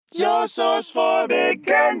your source for Big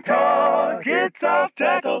Ten talk. It's Off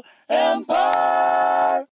Tackle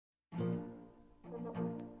Empire.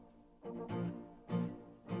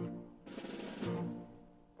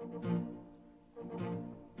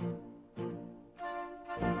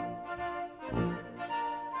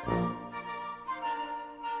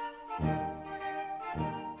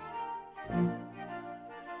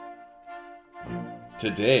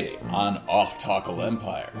 Today on Off Tackle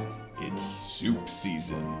Empire, it's soup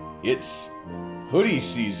season, it's hoodie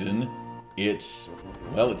season, it's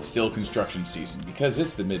still construction season because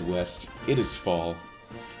it's the Midwest, it is fall,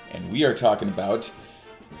 and we are talking about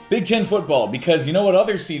Big Ten football because you know what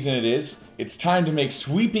other season it is? It's time to make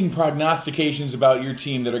sweeping prognostications about your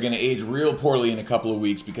team that are going to age real poorly in a couple of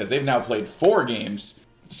weeks because they've now played 4 games.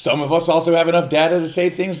 Some of us also have enough data to say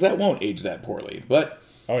things that won't age that poorly, but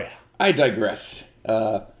I digress.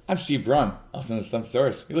 I'm Steve Braun, also known as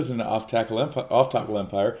Stumpsaurus. You listen to Off Tackle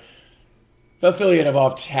Empire, the affiliate of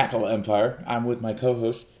Off Tackle Empire. I'm with my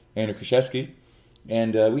co-host, Andrew Krzyzewski,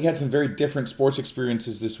 and we had some very different sports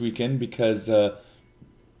experiences this weekend because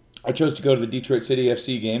I chose to go to the Detroit City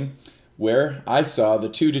FC game, where I saw the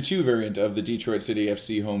 2-2 variant of the Detroit City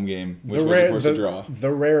FC home game, which was, of course, a draw.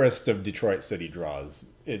 The rarest of Detroit City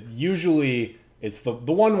draws. It's the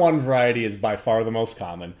 1-1 variety is by far the most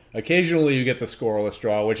common. Occasionally you get the scoreless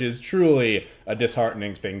draw, which is truly a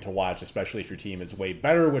disheartening thing to watch, especially if your team is way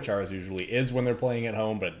better, which ours usually is when they're playing at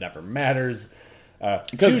home, but it never matters.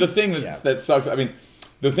 Because the thing that sucks, I mean,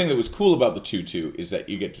 the thing that was cool about the 2-2 is that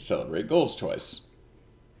you get to celebrate goals twice.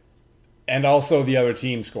 And also the other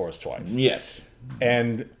team scores twice. Yes.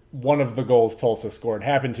 And one of the goals Tulsa scored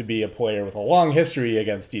happened to be a player with a long history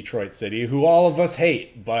against Detroit City, who all of us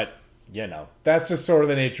hate, but you know, that's just sort of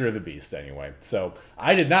the nature of the beast anyway. So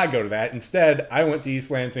I did not go to that. Instead, I went to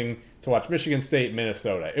East Lansing to watch Michigan State,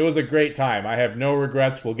 Minnesota. It was a great time. I have no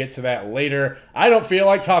regrets. We'll get to that later. I don't feel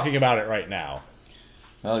like talking about it right now.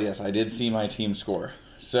 Well, yes, I did see my team score.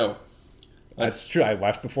 So that's true. I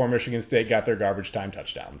left before Michigan State got their garbage time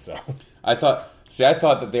touchdown. So I thought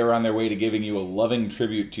that they were on their way to giving you a loving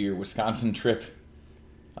tribute to your Wisconsin trip.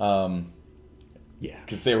 Yeah,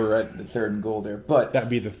 because they were at the 3rd and goal there, but that'd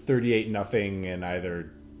be the 38-0, and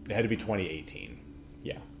it had to be 2018.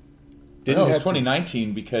 Yeah, it was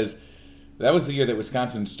 2019 because that was the year that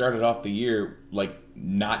Wisconsin started off the year like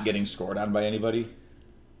not getting scored on by anybody.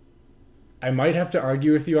 I might have to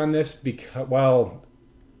argue with you on this because,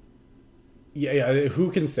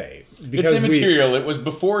 who can say? Because it's immaterial. It was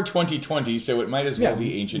before 2020, so it might as well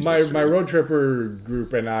be ancient history. My road tripper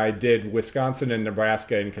group and I did Wisconsin and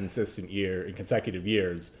Nebraska in consecutive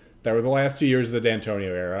years. That were the last 2 years of the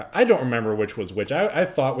D'Antonio era. I don't remember which was which. I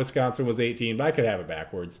thought Wisconsin was 18, but I could have it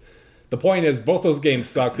backwards. The point is, both those games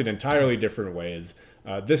sucked in entirely different ways.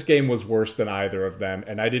 This game was worse than either of them,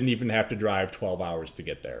 and I didn't even have to drive 12 hours to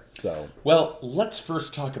get there. So, well, let's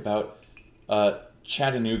first talk about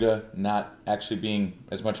Chattanooga not actually being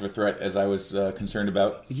as much of a threat as I was concerned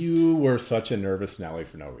about. You were such a nervous Nelly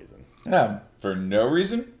for no reason. For no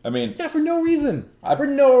reason? I mean... Yeah, for no reason. For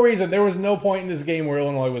no reason. There was no point in this game where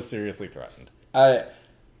Illinois was seriously threatened. I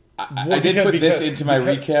did put this into my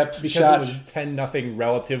recap because shot. It was 10-0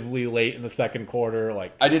 relatively late in the second quarter.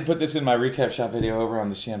 I did put this in my recap shot video over on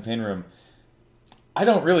the Champagne Room. I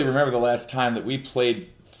don't really remember the last time that we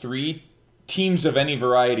played 3 teams of any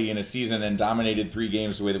variety in a season and dominated 3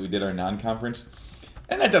 games the way that we did our non-conference.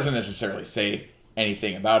 And that doesn't necessarily say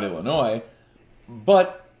anything about Illinois,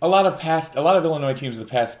 but a lot of Illinois teams of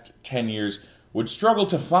the past 10 years would struggle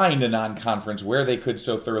to find a non-conference where they could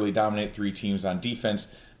so thoroughly dominate 3 teams on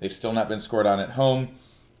defense. They've still not been scored on at home.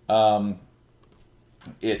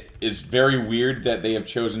 It is very weird that they have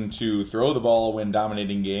chosen to throw the ball when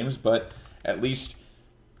dominating games, but at least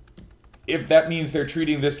if that means they're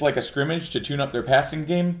treating this like a scrimmage to tune up their passing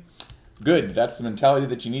game, good. That's the mentality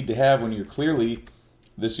that you need to have when you're clearly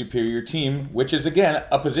the superior team, which is, again,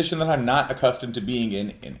 a position that I'm not accustomed to being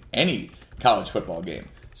in any college football game.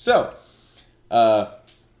 So,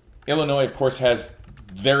 Illinois, of course, has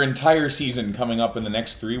their entire season coming up in the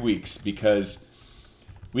next 3 weeks because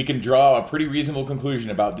we can draw a pretty reasonable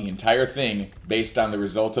conclusion about the entire thing based on the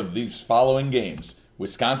result of these following games: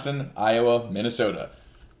 Wisconsin, Iowa, Minnesota.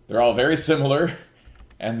 They're all very similar,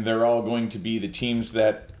 and they're all going to be the teams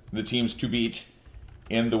to beat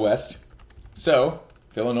in the West. So,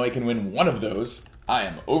 if Illinois can win one of those, I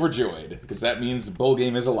am overjoyed, because that means the bowl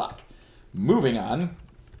game is a lock. Moving on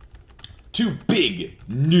to Big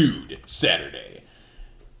Nude Saturday.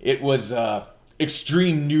 It was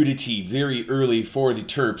extreme nudity very early for the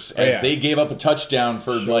Terps as they gave up a touchdown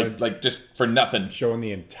for just for nothing. Showing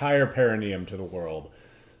the entire perineum to the world.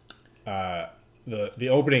 the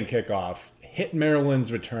opening kickoff hit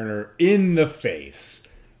Maryland's returner in the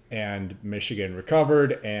face, and Michigan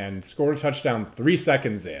recovered and scored a touchdown 3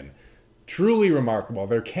 seconds in. Truly remarkable.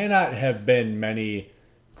 There cannot have been many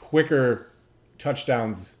quicker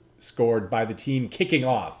touchdowns scored by the team kicking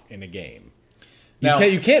off in a game.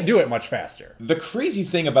 You can't do it much faster. The crazy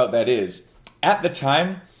thing about that is, at the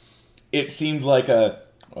time, it seemed like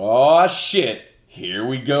oh shit, here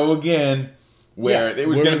we go again. Where it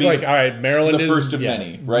was going to be like, all right, Maryland the first of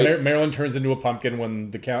many, right? Maryland turns into a pumpkin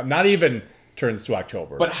when the count, not even turns to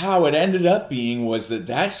October. But how it ended up being was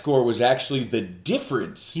that score was actually the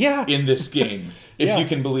difference in this game, if you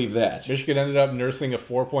can believe that. Michigan ended up nursing a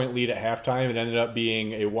 4-point lead at halftime. It ended up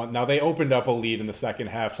being a one. Now, they opened up a lead in the second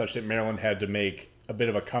half such that Maryland had to make a bit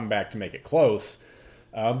of a comeback to make it close.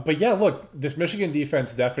 But yeah, look, this Michigan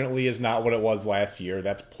defense definitely is not what it was last year.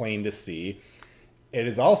 That's plain to see. It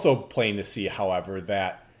is also plain to see, however,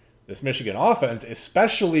 that this Michigan offense,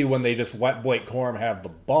 especially when they just let Blake Corum have the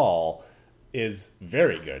ball, is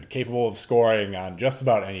very good, capable of scoring on just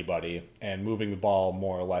about anybody and moving the ball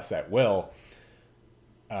more or less at will.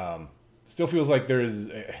 Still feels like there's,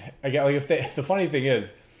 again, like the funny thing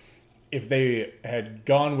is, if they had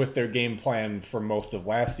gone with their game plan for most of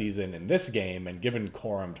last season in this game and given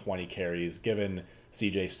Corum 20 carries, given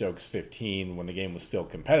CJ Stokes 15 when the game was still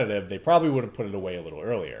competitive, they probably would have put it away a little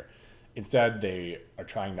earlier. Instead, they are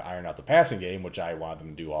trying to iron out the passing game, which I wanted them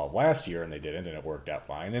to do all of last year, and they didn't, and it worked out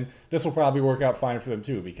fine. And this will probably work out fine for them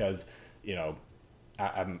too, because,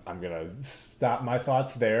 I'm going to stop my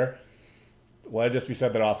thoughts there. Let it just be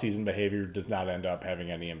said that off-season behavior does not end up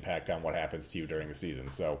having any impact on what happens to you during the season.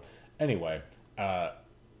 So, anyway,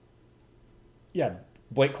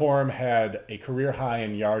 Blake Corum had a career high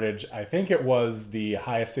in yardage. I think it was the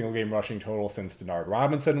highest single-game rushing total since Denard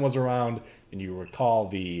Robinson was around, and you recall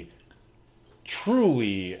the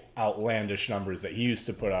truly outlandish numbers that he used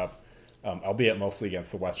to put up, albeit mostly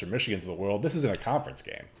against the Western Michigans of the world. This isn't a conference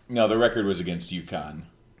game. No, the record was against UConn.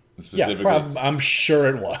 Specifically. Yeah, I'm sure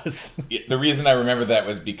it was. The reason I remember that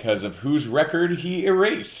was because of whose record he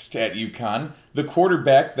erased at UConn. The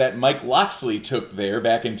quarterback that Mike Locksley took there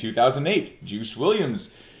back in 2008, Juice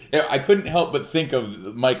Williams. I couldn't help but think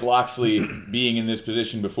of Mike Locksley being in this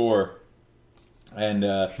position before. And,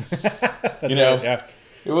 yeah.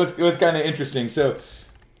 It was kind of interesting. So,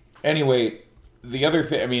 anyway, the other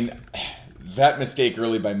thing, that mistake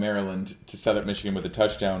early by Maryland to set up Michigan with a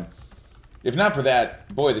touchdown, if not for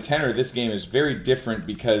that, boy, the tenor of this game is very different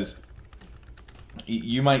because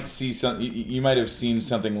you might see you might have seen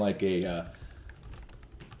something like a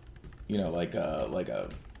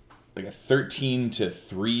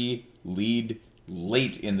 13-3 lead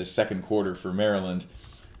late in the second quarter for Maryland.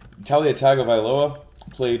 Talia Tagovailoa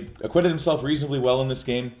acquitted himself reasonably well in this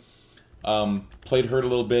game. Played hurt a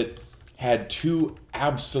little bit. Had 2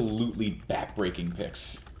 absolutely backbreaking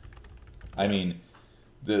picks.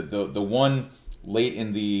 The one late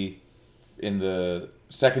in the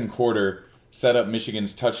second quarter set up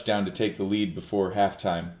Michigan's touchdown to take the lead before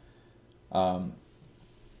halftime. And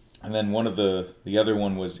then the other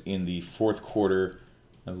one was in the fourth quarter.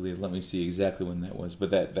 I believe, let me see exactly when that was.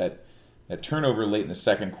 But that turnover late in the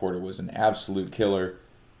second quarter was an absolute killer.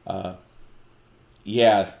 The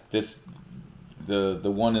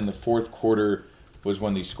one in the fourth quarter was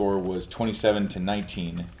when the score was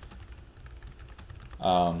 27-19.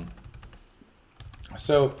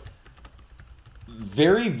 So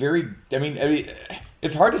very, very.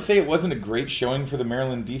 It's hard to say it wasn't a great showing for the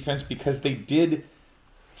Maryland defense because they did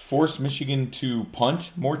force Michigan to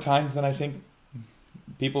punt more times than I think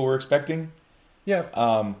people were expecting.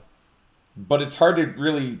 Yeah. But it's hard to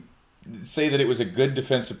really say that it was a good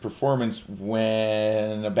defensive performance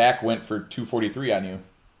when a back went for 243 on you.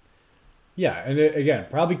 Yeah, and again,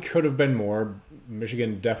 probably could have been more.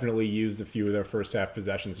 Michigan definitely used a few of their first half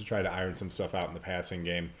possessions to try to iron some stuff out in the passing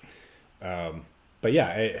game. But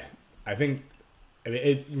yeah, I think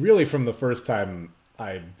it really, from the first time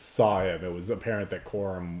I saw him, it was apparent that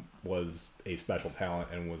Corum was a special talent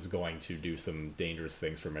and was going to do some dangerous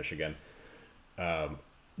things for Michigan.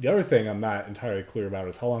 The other thing I'm not entirely clear about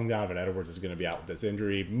is how long Donovan Edwards is going to be out with this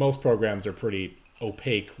injury. Most programs are pretty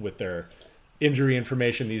opaque with their injury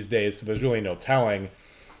information these days, so there's really no telling.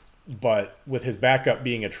 But with his backup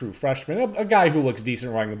being a true freshman, a guy who looks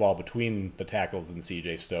decent running the ball between the tackles and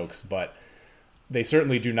CJ Stokes, but they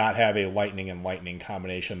certainly do not have a lightning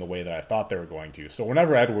combination the way that I thought they were going to. So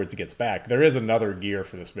whenever Edwards gets back, there is another gear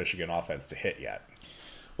for this Michigan offense to hit yet.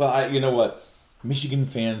 Well, you know what? Michigan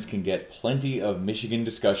fans can get plenty of Michigan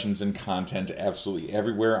discussions and content absolutely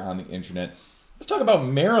everywhere on the internet. Let's talk about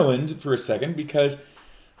Maryland for a second, because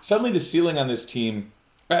suddenly the ceiling on this team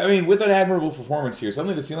I mean, with an admirable performance here,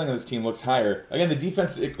 suddenly the ceiling of this team looks higher. Again, the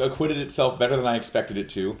defense acquitted itself better than I expected it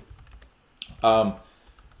to.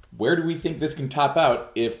 Where do we think this can top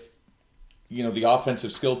out if, the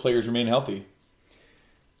offensive skill players remain healthy?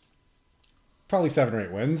 Probably 7 or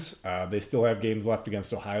 8 wins. They still have games left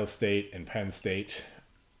against Ohio State and Penn State.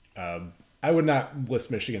 I would not list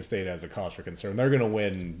Michigan State as a cause for concern. They're going to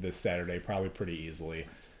win this Saturday probably pretty easily,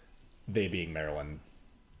 they being Maryland.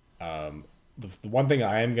 The one thing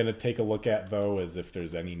I am going to take a look at, though, is if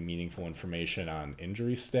there's any meaningful information on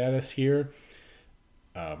injury status here.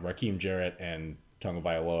 Raheem Jarrett and Tonga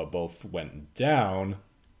Vailoa both went down.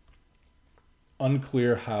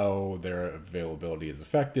 Unclear how their availability is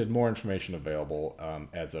affected. More information available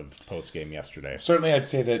as of post-game yesterday. Certainly, I'd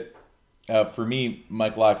say that for me,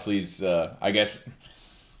 Mike Loxley's, I guess,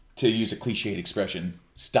 to use a cliched expression,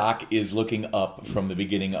 stock is looking up from the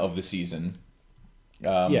beginning of the season.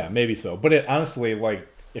 Yeah, maybe so. But honestly,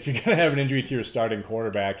 if you're going to have an injury to your starting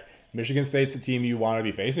quarterback, Michigan State's the team you want to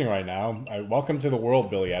be facing right now. Welcome to the world,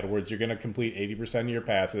 Billy Edwards. You're going to complete 80% of your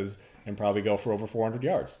passes and probably go for over 400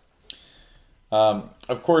 yards.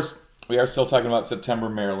 Of course, we are still talking about September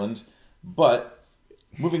Maryland, but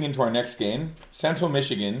moving into our next game, Central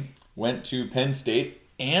Michigan went to Penn State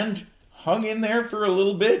and hung in there for a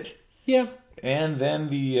little bit. Yeah. And then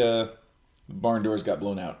the barn doors got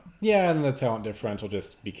blown out. Yeah, and the talent differential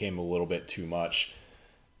just became a little bit too much.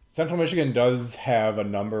 Central Michigan does have a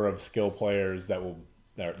number of skill players that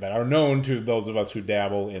are known to those of us who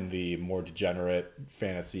dabble in the more degenerate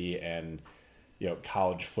fantasy and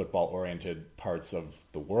college football oriented parts of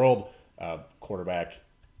the world. Quarterback,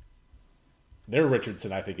 their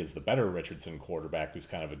Richardson, I think, is the better Richardson quarterback, who's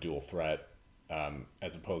kind of a dual threat,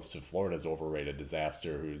 as opposed to Florida's overrated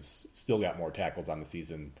disaster, who's still got more tackles on the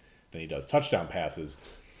season than he does touchdown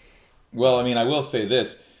passes. Well, I mean, I will say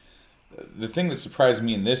this. The thing that surprised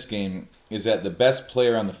me in this game is that the best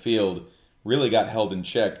player on the field really got held in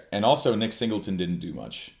check, and also Nick Singleton didn't do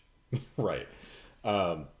much. Right.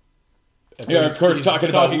 Of course, talking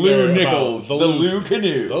about Lou Nichols, the Lou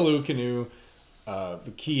Canoe. The Lou Canoe,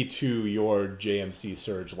 the key to your JMC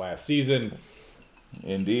surge last season.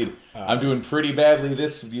 Indeed. I'm doing pretty badly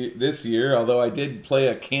this year, although I did play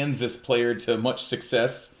a Kansas player to much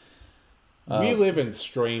success. We live in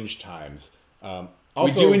strange times.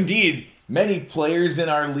 We do indeed. Many players in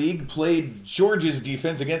our league played Georgia's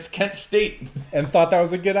defense against Kent State. And thought that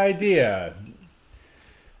was a good idea.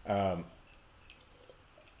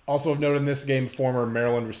 Also of note in this game, former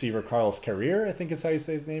Maryland receiver Carlos Carrier, I think is how you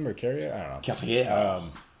say his name, or Carrier? I don't know.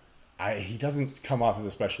 Carrier. He doesn't come off as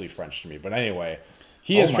especially French to me. But anyway,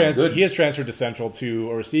 he has transferred to Central to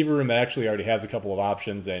a receiver room that actually already has a couple of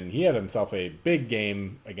options, and he had himself a big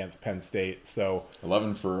game against Penn State. So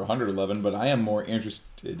 11 for 111, but I am more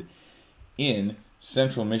interested in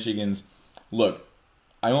Central Michigan's. Look,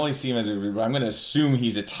 I only see him as but I'm going to assume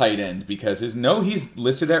he's a tight end because he's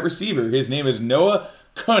listed at receiver. His name is Noah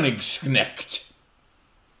Koenigsegg.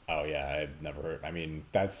 Oh yeah, I've never heard. I mean,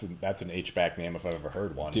 that's an H-back name if I've ever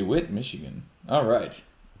heard one. DeWitt, Michigan. All right.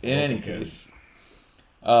 In any case,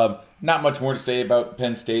 not much more to say about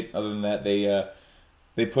Penn State other than that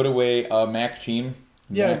they put away a MAC team.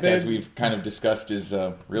 Yeah, MAC, as we've kind of discussed, is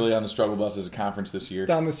really on the struggle bus as a conference this year.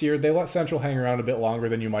 Down this year, they let Central hang around a bit longer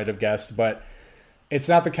than you might have guessed, but it's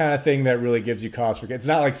not the kind of thing that really gives you cause for. It's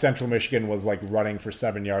not like Central Michigan was running for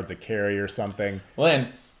 7 yards a carry or something. Well, and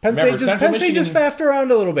Penn State just faffed around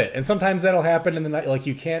a little bit, and sometimes that'll happen in the night.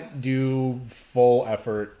 You can't do full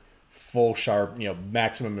effort, full sharp,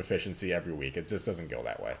 maximum efficiency every week. It just doesn't go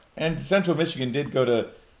that way. And Central Michigan did go to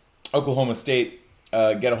Oklahoma State,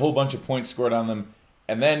 get a whole bunch of points scored on them,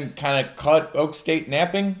 and then kind of caught Oak State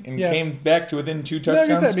napping and came back to within 2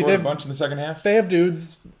 touchdowns, scored a bunch in the second half. They have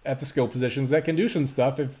dudes at the skill positions that can do some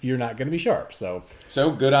stuff if you're not going to be sharp. So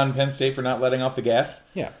good on Penn State for not letting off the gas.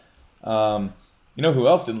 Yeah. You know who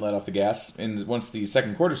else didn't let off the gas once the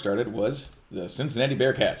second quarter started was the Cincinnati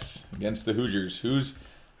Bearcats against the Hoosiers, whose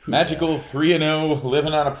magical 3-0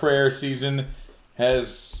 living on a prayer season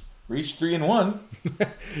has reached 3-1.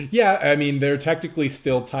 Yeah, I mean, they're technically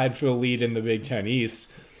still tied for the lead in the Big Ten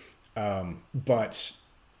East. But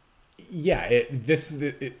yeah,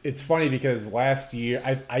 it's funny because last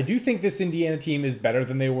year, I do think this Indiana team is better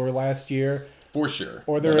than they were last year. For sure.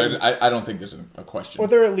 I don't think there's a question. Or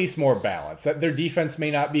they're at least more balanced. Their defense may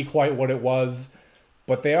not be quite what it was,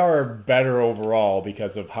 but they are better overall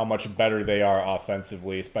because of how much better they are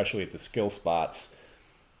offensively, especially at the skill spots.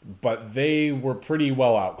 But they were pretty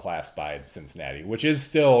well outclassed by Cincinnati, which is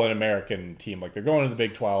still an American team. They're going to the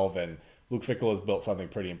Big 12, and Luke Fickell has built something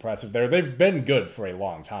pretty impressive there. They've been good for a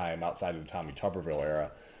long time outside of the Tommy Tuberville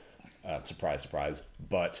era. Surprise, surprise.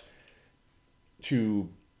 But to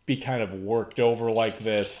be kind of worked over like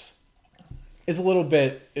this is a little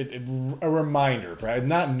bit a reminder, right?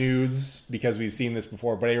 Not news because we've seen this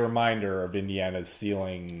before, but a reminder of Indiana's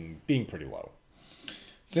ceiling being pretty low.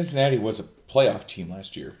 Cincinnati was a playoff team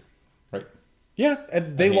last year, right? Yeah,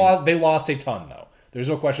 and they lost a ton though. There's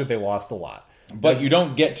no question they lost a lot. But you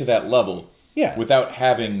don't get to that level without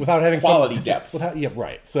having quality depth.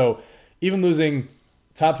 Right. So even losing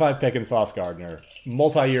top 5 pick in Sauce Gardner,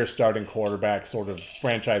 multi-year starting quarterback, sort of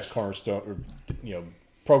franchise cornerstone, or,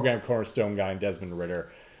 program cornerstone guy in Desmond Ridder,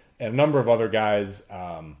 and a number of other guys.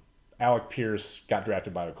 Alec Pierce got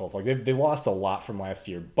drafted by the Colts. Like they lost a lot from last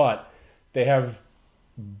year, but they have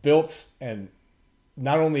built and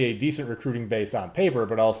not only a decent recruiting base on paper,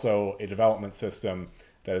 but also a development system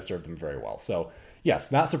that has served them very well. So,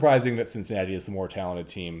 yes, not surprising that Cincinnati is the more talented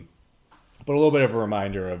team, but a little bit of a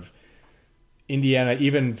reminder of Indiana,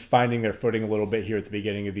 even finding their footing a little bit here at the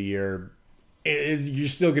beginning of the year, you're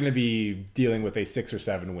still going to be dealing with a 6 or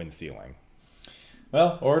 7 win ceiling.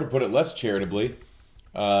 Well, or to put it less charitably,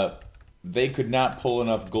 they could not pull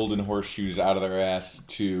enough golden horseshoes out of their ass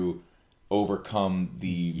to overcome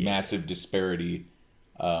the massive disparity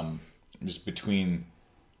just between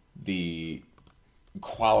the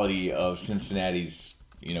quality of Cincinnati's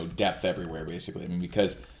depth everywhere, basically. I mean,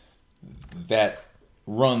 because that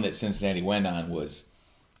run that Cincinnati went on was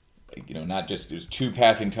not just, it was 2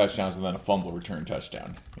 passing touchdowns and then a fumble return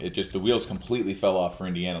touchdown. It just, the wheels completely fell off for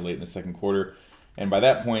Indiana late in the second quarter, and by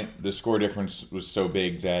that point the score difference was so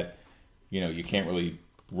big that you can't really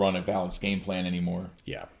run a balanced game plan anymore.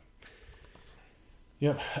 Yep.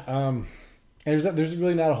 And there's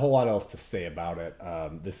really not a whole lot else to say about it.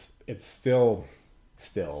 It's still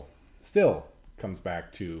comes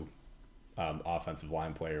back to offensive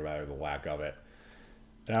line play, or rather the lack of it.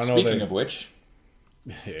 And I don't Speaking of which,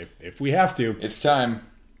 if we have to, it's time.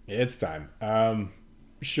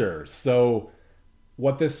 Sure. So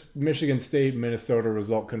what this Michigan State-Minnesota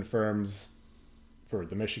result confirms for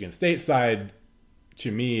the Michigan State side,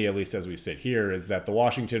 to me, at least as we sit here, is that the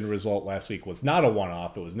Washington result last week was not a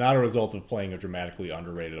one-off. It was not a result of playing a dramatically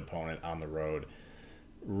underrated opponent on the road.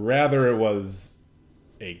 Rather, it was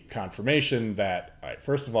a confirmation that, all right,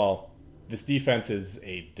 first of all, this defense is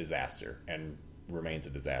a disaster and remains a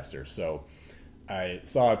disaster. So I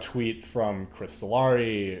saw a tweet from Chris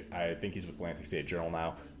Solari, I think he's with Lansing State Journal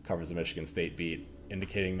now, covers the Michigan State beat,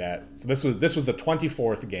 indicating that this was the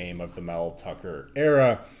 24th game of the Mel Tucker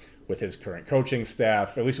era with his current coaching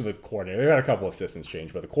staff, at least with the coordinator. They've had a couple assistants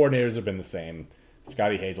change, but the coordinators have been the same.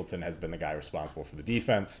 Scotty Hazelton has been the guy responsible for the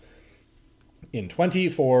defense. In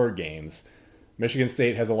 24 games, Michigan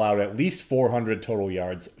State has allowed at least 400 total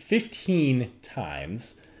yards 15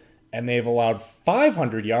 times, and they've allowed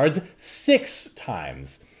 500 yards 6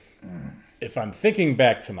 times. If I'm thinking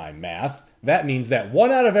back to my math, that means that 1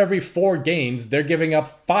 out of every 4 games, they're giving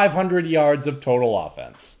up 500 yards of total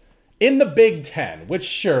offense. In the Big Ten, which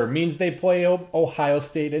sure means they play Ohio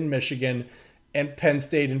State and Michigan and Penn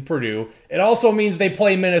State and Purdue. It also means they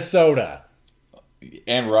play Minnesota.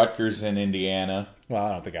 And Rutgers and Indiana. Well,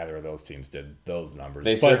 I don't think either of those teams did those numbers.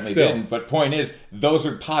 They certainly didn't. But point is, those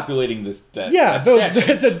are populating this.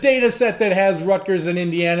 It's a data set that has Rutgers and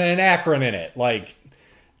Indiana and Akron in it. Like,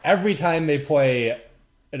 every time they play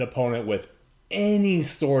an opponent with any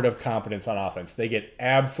sort of competence on offense, they get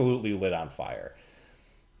absolutely lit on fire.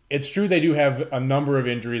 It's true they do have a number of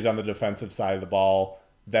injuries on the defensive side of the ball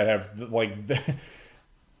that have, like,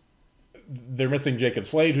 they're missing Jacob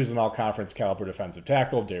Slade, who's an all-conference caliber defensive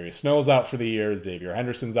tackle. Darius Snow's out for the year. Xavier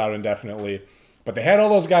Henderson's out indefinitely. But they had all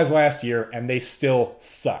those guys last year, and they still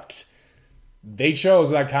sucked. They chose,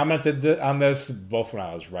 and I commented on this both when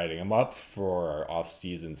I was writing them up for our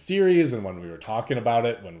off-season series and when we were talking about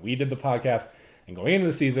it when we did the podcast, and going into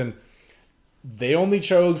the season, they only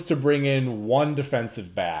chose to bring in 1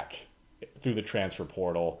 defensive back through the transfer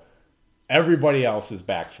portal. Everybody else is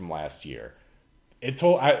back from last year.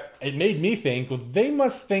 It made me think, well, they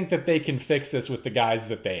must think that they can fix this with the guys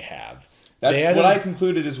that they have. That's what I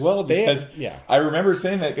concluded as well, because I remember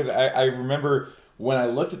saying that because I remember when I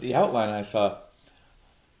looked at the outline, I saw,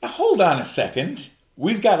 hold on a second,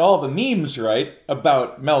 we've got all the memes right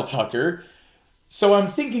about Mel Tucker, so I'm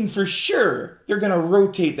thinking for sure they're going to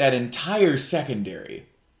rotate that entire secondary.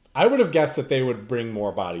 I would have guessed that they would bring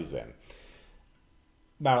more bodies in.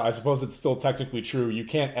 Now, I suppose it's still technically true. You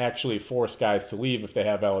can't actually force guys to leave if they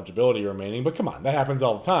have eligibility remaining, but come on, that happens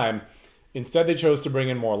all the time. Instead, they chose to bring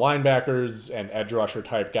in more linebackers and edge rusher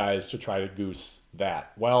type guys to try to goose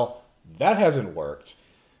that. Well, that hasn't worked.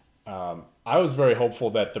 I was very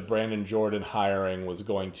hopeful that the Brandon Jordan hiring was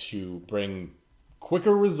going to bring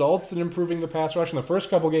quicker results in improving the pass rush. In the first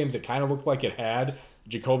couple games, it kind of looked like it had.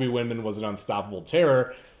 Jacoby Windman was an unstoppable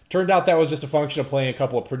terror. Turned out that was just a function of playing a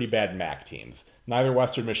couple of pretty bad MAC teams. Neither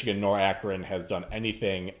Western Michigan nor Akron has done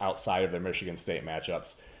anything outside of their Michigan State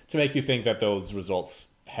matchups to make you think that those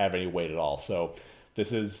results have any weight at all. So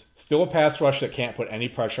this is still a pass rush that can't put any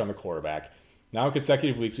pressure on the quarterback. Now in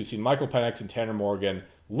consecutive weeks, we've seen Michael Penix and Tanner Morgan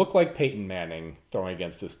look like Peyton Manning throwing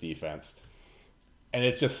against this defense. And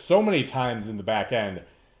it's just so many times in the back end,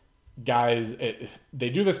 guys, they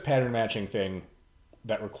do this pattern matching thing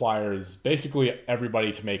that requires basically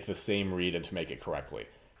everybody to make the same read and to make it correctly.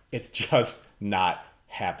 It's just not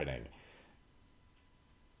happening.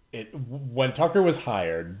 When Tucker was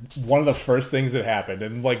hired, one of the first things that happened,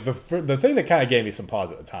 and like the thing that kind of gave me some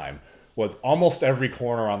pause at the time, was almost every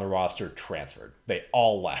corner on the roster transferred. They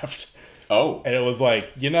all left. Oh. And it was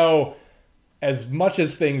like, as much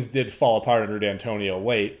as things did fall apart under D'Antonio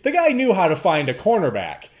late, the guy knew how to find a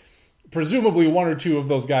cornerback. Presumably one or two of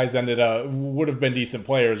those guys would have been decent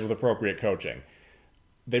players with appropriate coaching.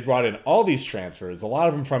 They brought in all these transfers, a lot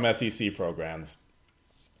of them from SEC programs.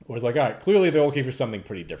 It was like, all right, clearly they're looking for something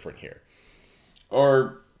pretty different here.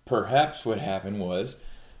 Or perhaps what happened was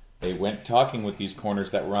they went talking with these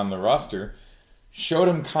corners that were on the roster, showed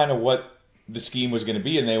them kind of what the scheme was going to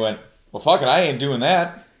be, and they went, well, fuck it, I ain't doing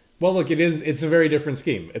that. Well, look, it's a very different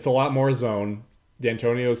scheme. It's a lot more zone.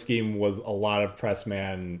 D'Antonio's scheme was a lot of press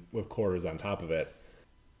man with quarters on top of it.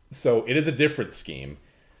 So it is a different scheme.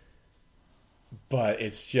 But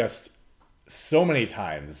it's just so many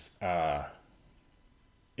times,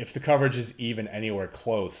 if the coverage is even anywhere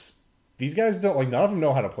close, these guys don't, none of them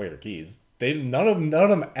know how to play their keys. None of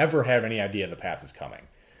them ever have any idea the pass is coming.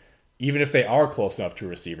 Even if they are close enough to a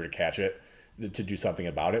receiver to catch it, to do something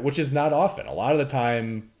about it, which is not often. A lot of the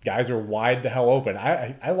time, guys are wide the hell open.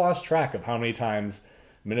 I lost track of how many times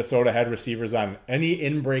Minnesota had receivers on any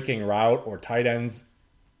in-breaking route or tight ends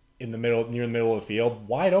near the middle of the field,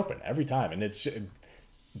 wide open every time. And it's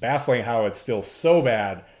baffling how it's still so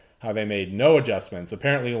bad, how they made no adjustments,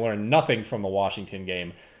 apparently learned nothing from the Washington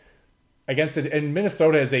game. Against it, and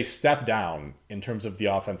Minnesota is a step down in terms of the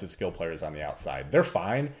offensive skill players on the outside. They're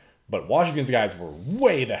fine, but Washington's guys were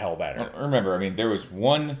way the hell better. Remember, there was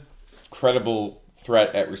one credible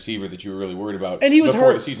threat at receiver that you were really worried about, and he was before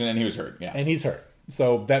hurt. The season, and he was hurt. Yeah, and he's hurt.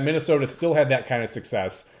 So that Minnesota still had that kind of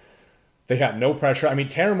success. They got no pressure.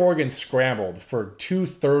 Tanner Morgan scrambled for 2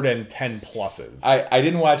 3rd and 10 pluses. I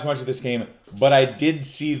didn't watch much of this game, but I did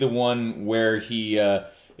see the one where he.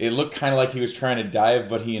 It looked kind of like he was trying to dive,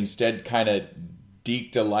 but he instead kind of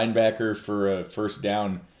deked a linebacker for a first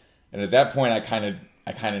down. And at that point, I kind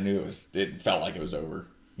of knew it felt like it was over.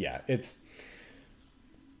 Yeah,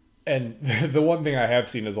 and the one thing I have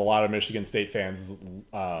seen is a lot of Michigan State fans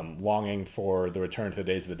longing for the return to the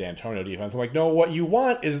days of the D'Antonio defense. I'm like, no, what you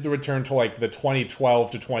want is the return to the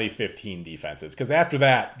 2012 to 2015 defenses, because after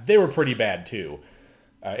that, they were pretty bad too.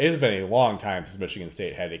 It has been a long time since Michigan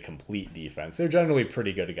State had a complete defense. They're generally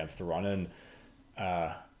pretty good against the run. And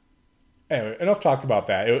anyway, enough talk about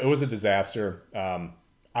that. It was a disaster.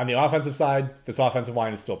 On the offensive side, this offensive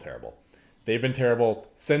line is still terrible. They've been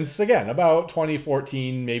terrible since, again, about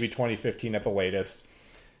 2014, maybe 2015 at the latest.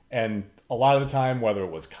 And a lot of the time, whether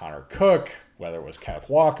it was Connor Cook, whether it was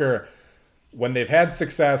Kenneth Walker, when they've had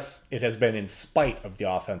success, it has been in spite of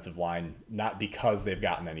the offensive line, not because they've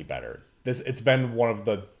gotten any better. It's been one of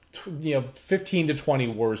the 15 to 20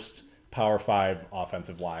 worst Power 5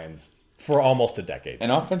 offensive lines for almost a decade.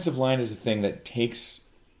 An offensive line is a thing that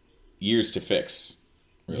takes years to fix.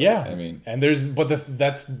 Really. Yeah, and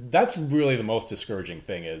that's really the most discouraging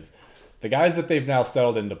thing is the guys that they've now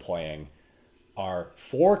settled into playing are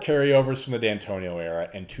 4 carryovers from the D'Antonio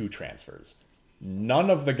era and 2 transfers.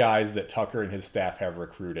 None of the guys that Tucker and his staff have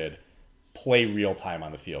recruited play real time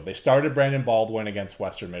on the field. They started Brandon Baldwin against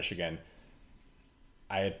Western Michigan.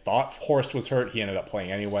 I had thought Horst was hurt. He ended up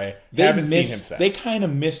playing anyway. Haven't seen him since. They kind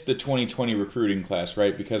of missed the 2020 recruiting class,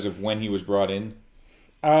 right? Because of when he was brought in?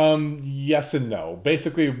 Yes and no.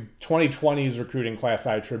 Basically, 2020's recruiting class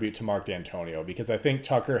I attribute to Mark D'Antonio because I think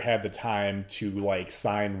Tucker had the time to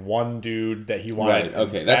sign one dude that he wanted. Right,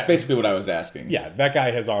 okay. That's basically what I was asking. Yeah, that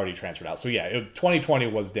guy has already transferred out. So yeah, 2020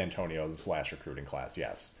 was D'Antonio's last recruiting class,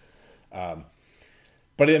 yes.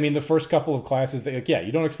 But the first couple of classes,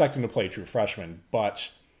 you don't expect him to play true freshman,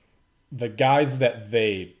 but the guys that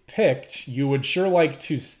they picked, you would sure like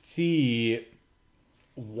to see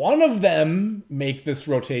one of them make this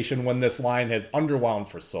rotation when this line has underwhelmed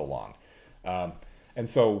for so long. And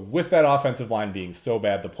so with that offensive line being so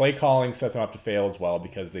bad, the play calling set them up to fail as well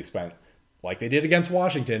because they spent, like they did against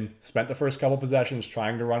Washington, spent the first couple possessions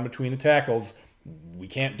trying to run between the tackles we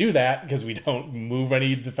can't do that because we don't move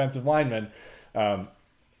any defensive linemen. And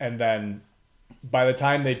then by the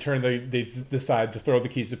time they decide to throw the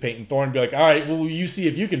keys to Peyton Thorne and be like, all right, well, you see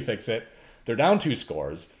if you can fix it. They're down 2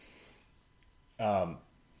 scores.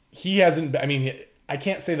 He hasn't, I mean, I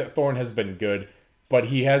can't say that Thorne has been good, but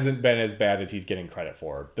he hasn't been as bad as he's getting credit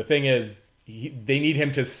for. The thing is, they need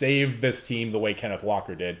him to save this team the way Kenneth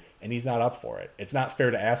Walker did, and he's not up for it. It's not fair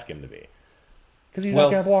to ask him to be. Because he's not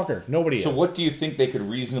Kenneth Walker. Nobody is. So what do you think they could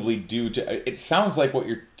reasonably do to... It sounds like what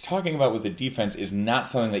you're talking about with the defense is not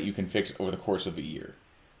something that you can fix over the course of a year.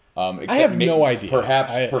 I have no idea.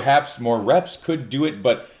 Perhaps more reps could do it,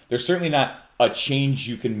 but there's certainly not a change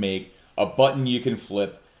you can make, a button you can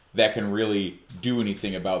flip that can really do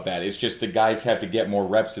anything about that. It's just the guys have to get more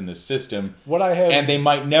reps in the system. And they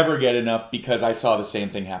might never get enough because I saw the same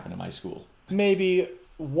thing happen in my school. Maybe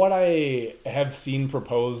what I have seen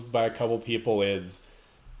proposed by a couple people is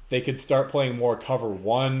they could start playing more cover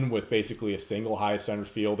 1 with basically a single high center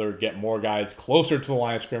fielder, get more guys closer to the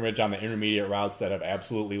line of scrimmage on the intermediate routes that have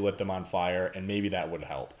absolutely lit them on fire, and maybe that would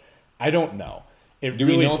help. I don't know. Do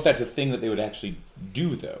we know if that's a thing that they would actually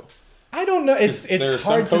do, though? I don't know. It's there are hard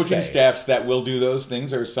some to say. coaching staffs that will do those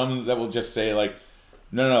things. There are some that will just say, like,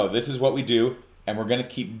 no, this is what we do, and we're going to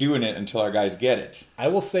keep doing it until our guys get it. I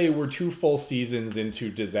will say we're 2 full seasons into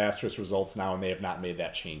disastrous results now, and they have not made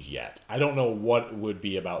that change yet. I don't know what would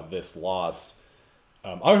be about this loss,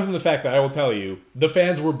 other than the fact that I will tell you, the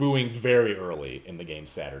fans were booing very early in the game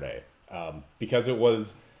Saturday, because it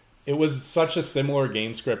was such a similar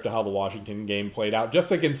game script to how the Washington game played out,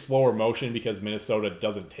 just like in slower motion because Minnesota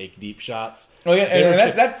doesn't take deep shots. Oh yeah,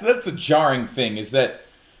 and that's a jarring thing, is that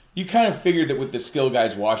you kind of figured that with the skill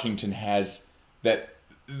guys Washington has, that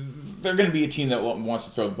they're going to be a team that wants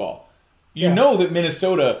to throw the ball. You know that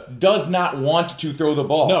Minnesota does not want to throw the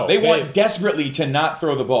ball. No, they want desperately to not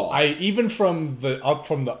throw the ball. Even from the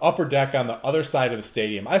upper deck on the other side of the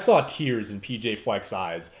stadium, I saw tears in PJ Fleck's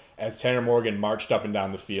eyes as Tanner Morgan marched up and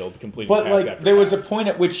down the field, completing pass after pass. But there was a point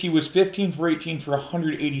at which he was 15 for 18 for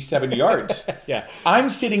 187 yards. Yeah. I'm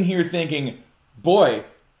sitting here thinking, boy,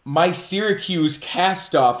 my Syracuse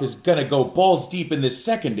cast-off is going to go balls deep in this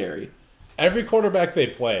secondary. Every quarterback they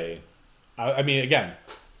play, I mean, again,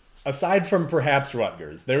 aside from perhaps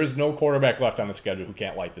Rutgers, there is no quarterback left on the schedule who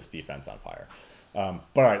can't light this defense on fire. But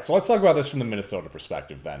all right, so let's talk about this from the Minnesota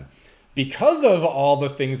perspective then. Because of all the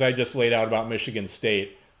things I just laid out about Michigan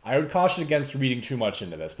State, I would caution against reading too much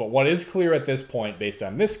into this. But what is clear at this point, based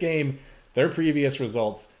on this game, their previous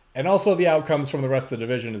results, and also the outcomes from the rest of the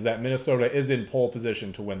division, is that Minnesota is in pole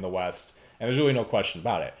position to win the West. And there's really no question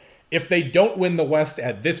about it. If they don't win the West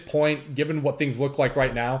at this point, given what things look like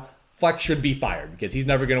right now, Fleck should be fired because he's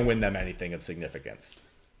never going to win them anything of significance.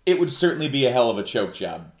 It would certainly be a hell of a choke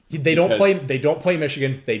job. They don't play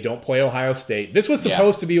Michigan. They don't play Ohio State. This was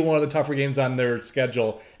supposed to be one of the tougher games on their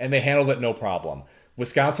schedule, and they handled it no problem.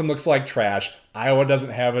 Wisconsin looks like trash. Iowa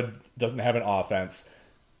doesn't have an offense.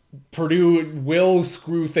 Purdue will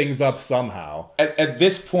screw things up somehow. At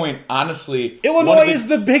this point, honestly, Illinois is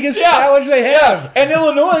the biggest challenge they have. And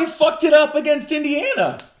Illinois fucked it up against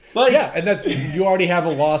Indiana. And that's you already have a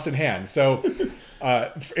loss in hand. So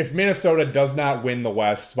if Minnesota does not win the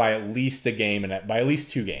West by at least a game and by at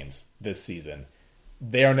least 2 games this season,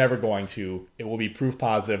 they are never going to. It will be proof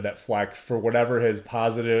positive that Fleck, for whatever his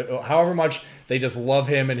positive, however much they just love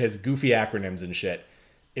him and his goofy acronyms and shit,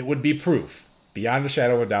 it would be proof, beyond a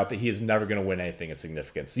shadow of a doubt, that he is never going to win anything of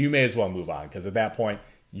significance. So you may as well move on, because at that point,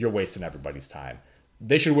 you're wasting everybody's time.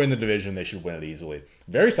 They should win the division. They should win it easily.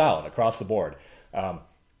 Very solid across the board. I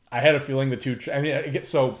had a feeling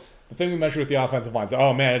so the thing we mentioned with the offensive line is,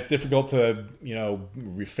 oh man, it's difficult to,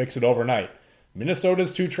 fix it overnight.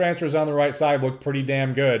 Minnesota's 2 transfers on the right side look pretty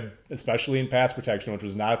damn good, especially in pass protection, which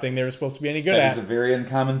was not a thing they were supposed to be any good at. That is a very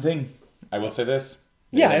uncommon thing. I will say this.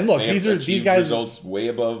 And look, these guys results way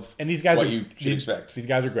above and these guys what you should expect. These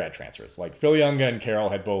guys are grad transfers. Like Phil Younga and Carroll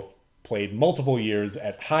had both played multiple years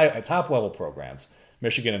at top level programs,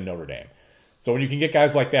 Michigan and Notre Dame. So when you can get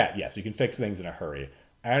guys like that, yes, you can fix things in a hurry.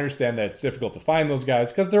 I understand that it's difficult to find those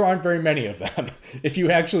guys because there aren't very many of them. If you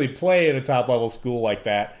actually play at a top level school like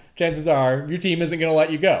that, chances are your team isn't going to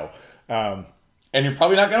let you go. And you're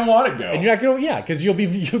probably not going to want to go. And you're not going to, because you'll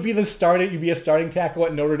be a starting tackle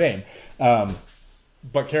at Notre Dame.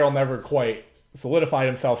 But Carroll never quite solidified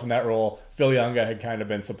himself in that role. Phil Younga had kind of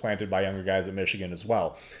been supplanted by younger guys at Michigan as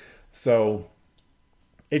well. So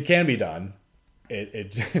it can be done.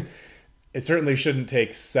 It certainly shouldn't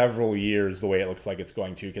take several years the way it looks like it's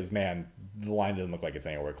going to, because, man, the line doesn't look like it's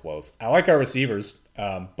anywhere close. I like our receivers,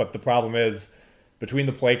 but the problem is, between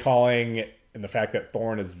the play calling and the fact that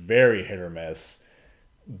Thorne is very hit or miss,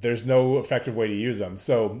 there's no effective way to use them.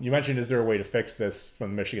 So you mentioned, is there a way to fix this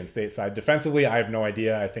from the Michigan State side? Defensively, I have no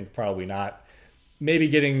idea. I think probably not. Maybe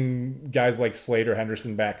getting guys like Slater,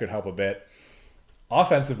 Henderson back could help a bit.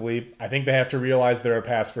 Offensively, I think they have to realize they're a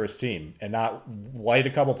pass-first team and not light a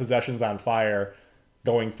couple possessions on fire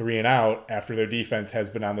going 3 and out after their defense has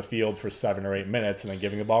been on the field for 7 or 8 minutes and then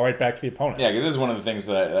giving the ball right back to the opponent. Yeah, because this is one of the things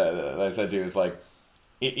that I said too, is like,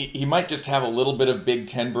 he might just have a little bit of Big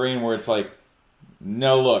Ten brain where it's like,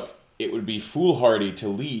 no, look, it would be foolhardy to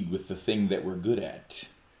lead with the thing that we're good at.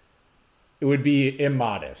 It would be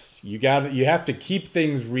immodest. You have to keep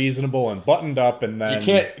things reasonable and buttoned up, and then you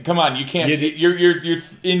can't. Come on, you can't. You're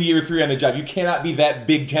in year 3 on the job. You cannot be that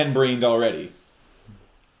Big Ten brained already.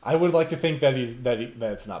 I would like to think that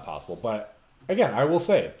that's not possible, but again, I will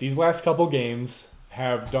say these last couple games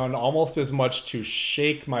have done almost as much to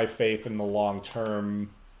shake my faith in the long-term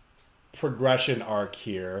progression arc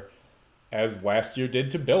here as last year did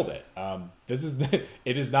to build it.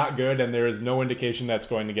 It is not good, and there is no indication that's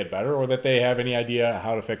going to get better or that they have any idea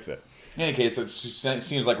how to fix it. In any case, it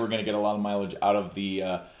seems like we're going to get a lot of mileage out of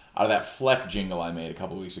that Fleck jingle I made a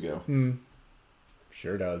couple weeks ago.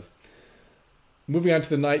 Sure does. Moving on to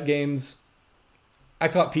the night games, I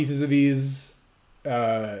caught pieces of these,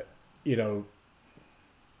 eating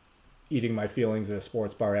my feelings at a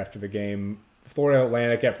sports bar after the game. Florida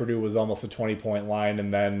Atlantic at Purdue was almost a 20-point line,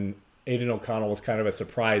 and then Aiden O'Connell was kind of a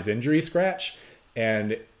surprise injury scratch.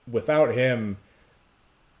 And without him,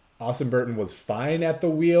 Austin Burton was fine at the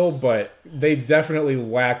wheel, but they definitely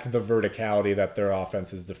lack the verticality that their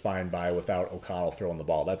offense is defined by without O'Connell throwing the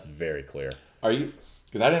ball. That's very clear. Are you?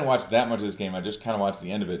 Because I didn't watch that much of this game. I just kind of watched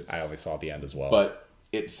the end of it. I only saw the end as well. But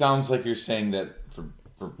it sounds like you're saying that for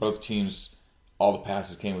both teams, all the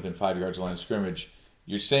passes came within 5 yards of the line of scrimmage.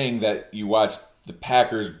 You're saying that you watched the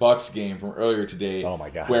Packers-Bucks game from earlier today. Oh, my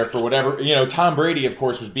God. Where for whatever, Tom Brady, of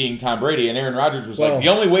course, was being Tom Brady, and Aaron Rodgers was like, the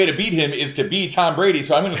only way to beat him is to be Tom Brady,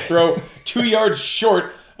 so I'm going to throw 2 yards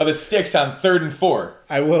short of the sticks on 3rd and 4.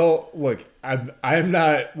 I will, look, I'm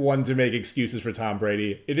not one to make excuses for Tom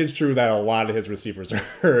Brady. It is true that a lot of his receivers are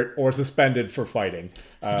hurt or suspended for fighting.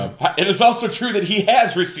 It is also true that he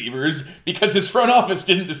has receivers because his front office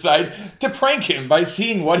didn't decide to prank him by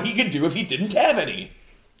seeing what he could do if he didn't have any.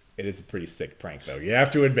 It is a pretty sick prank, though. You have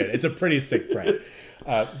to admit, it's a pretty sick prank.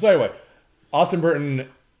 So anyway, Austin Burton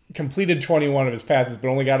completed 21 of his passes, but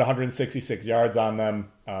only got 166 yards on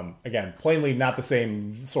them. Again, plainly not the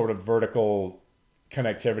same sort of vertical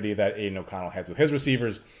connectivity that Aiden O'Connell has with his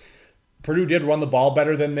receivers. Purdue did run the ball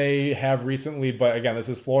better than they have recently, but again, this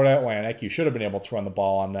is Florida Atlantic. You should have been able to run the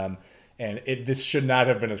ball on them, and this should not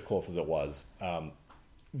have been as close as it was.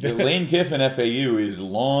 The Lane Kiffin FAU is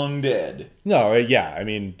long dead. No, yeah. I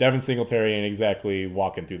mean, Devin Singletary ain't exactly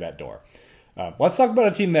walking through that door. Let's talk about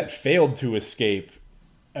a team that failed to escape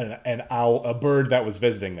a bird that was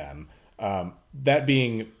visiting them. That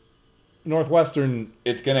being Northwestern.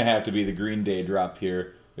 It's going to have to be the Green Day drop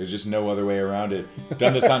here. There's just no other way around it.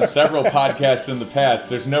 Done this on several podcasts in the past.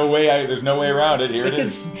 There's no way around it. Here it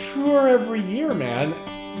is. It's truer every year, man.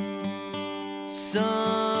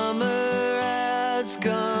 Summer has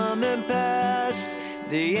come and passed.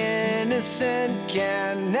 The innocent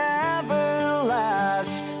can never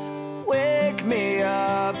last. Wake me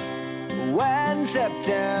up when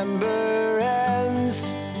September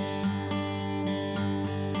ends.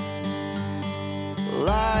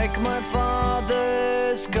 Like my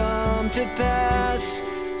father's come to pass,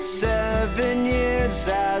 7 years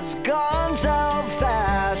has gone so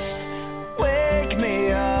fast. Wake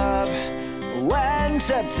me up when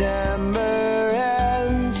September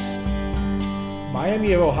ends.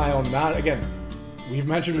 Miami of Ohio, we've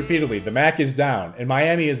mentioned repeatedly, the MAC is down, and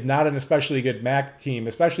Miami is not an especially good MAC team,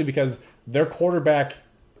 especially because their quarterback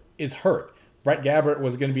is hurt. Brett Gabbert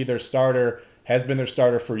was going to be their starter, has been their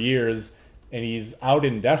starter for years, and he's out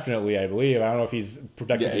indefinitely, I believe. I don't know if he's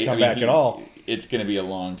projected to come back at all. It's going to be a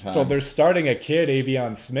long time. So they're starting a kid,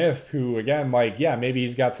 Avion Smith, who, again, maybe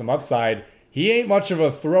he's got some upside. He ain't much of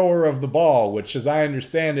a thrower of the ball, which, as I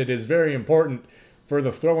understand it, is very important for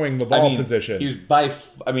the throwing the ball position. He was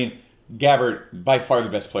Gabbert, by far the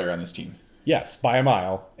best player on this team. Yes, by a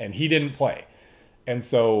mile, and he didn't play. And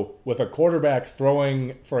so with a quarterback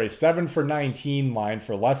throwing for a 7 for 19 line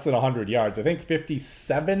for less than 100 yards, I think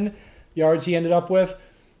 57 yards he ended up with,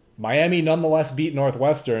 Miami nonetheless beat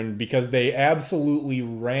Northwestern because they absolutely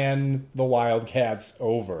ran the Wildcats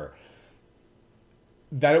over.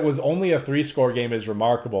 That it was only a 3-score game is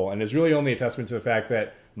remarkable and is really only a testament to the fact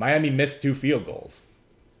that Miami missed 2 field goals.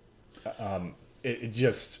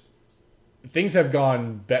 Things have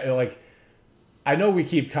gone better. I know we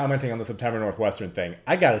keep commenting on the September Northwestern thing.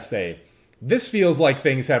 I gotta say, This feels like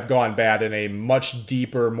things have gone bad in a much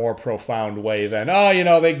deeper, more profound way than,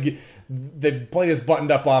 they play this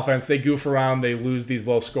buttoned-up offense, they goof around, they lose these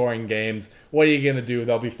low-scoring games. What are you going to do?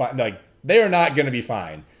 They'll be fine. Like, they are not going to be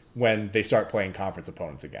fine when they start playing conference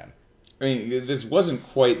opponents again. I mean, this wasn't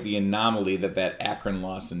quite the anomaly that Akron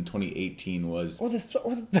loss in 2018 was. Or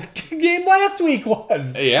the game last week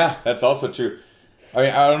was. Yeah, that's also true. I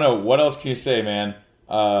mean, I don't know. What else can you say, man?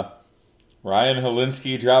 Ryan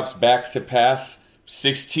Helinski drops back to pass.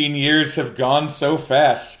 16 years have gone so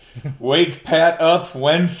fast. Wake Pat up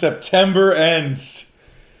when September ends.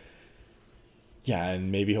 Yeah,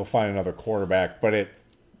 and maybe he'll find another quarterback, but I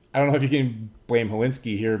don't know if you can blame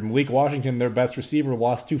Helinski here. Malik Washington, their best receiver,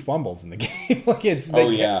 lost 2 fumbles in the game.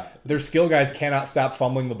 Their skill guys cannot stop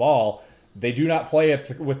fumbling the ball. They do not play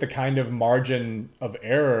it with the kind of margin of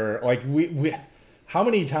error. Like, we how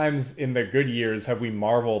many times in the good years have we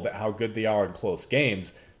marveled at how good they are in close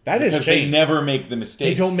games? That is because they never make the mistakes.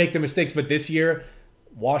 They don't make the mistakes, but this year,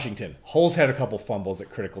 Washington, Hull's had a couple fumbles at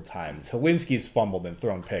critical times. Helinski's fumbled and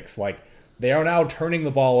thrown picks. Like, they are now turning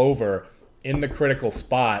the ball over in the critical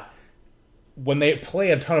spot. When they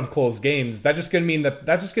play a ton of close games, that's just going to mean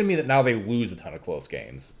that now they lose a ton of close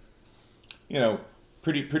games.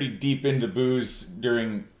 Pretty deep into booze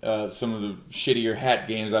during some of the shittier hat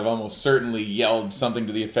games. I've almost certainly yelled something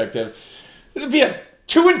to the effect of, "This would be a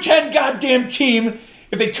 2-10 goddamn team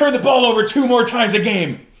if they turn the ball over 2 more times a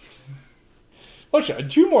game." Well, sure,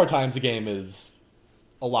 2 more times a game is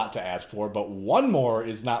a lot to ask for, but 1 more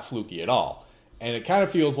is not fluky at all. And it kind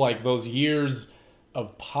of feels like those years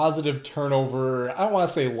of positive turnover, I don't want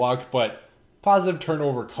to say luck, but positive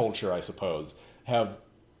turnover culture, I suppose, have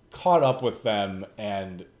caught up with them,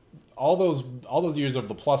 and all those years of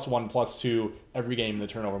the +1, +2 every game in the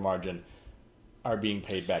turnover margin are being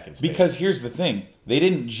paid back in spades. Because here's the thing, they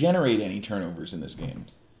didn't generate any turnovers in this game.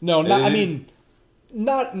 No, not in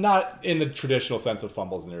the traditional sense of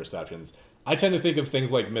fumbles and interceptions. I tend to think of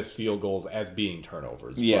things like missed field goals as being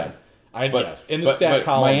turnovers. Yeah. Yes, in the stat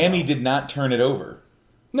column. Miami did not turn it over.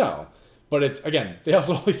 No, but it's, again, they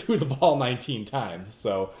also only threw the ball 19 times,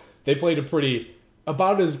 so they played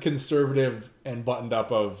about as conservative and buttoned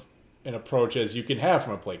up of an approach as you can have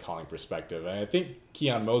from a play calling perspective. And I think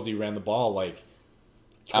Keon Mosey ran the ball like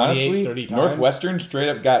 28, 30 times. Northwestern straight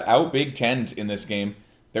up got out Big Ten in this game.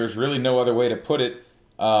 There's really no other way to put it,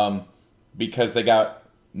 because they got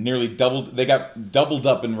doubled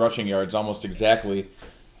up in rushing yards almost exactly.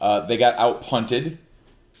 They got out punted,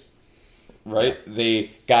 right?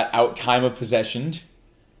 They got out time of possession.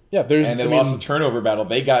 Yeah, and they lost the turnover battle.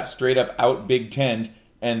 They got straight up out Big Ten,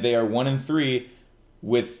 and they are 1-3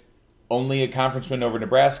 with only a conference win over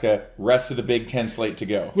Nebraska. Rest of the Big Ten slate to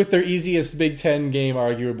go. With their easiest Big Ten game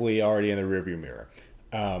arguably already in the rearview mirror.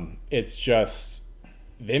 It's just,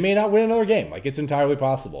 they may not win another game. Like, it's entirely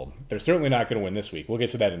possible. They're certainly not going to win this week. We'll get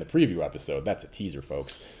to that in the preview episode. That's a teaser,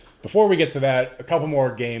 folks. Before we get to that, a couple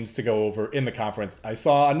more games to go over in the conference. I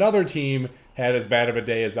saw another team had as bad of a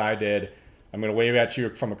day as I did. I'm going to wave at you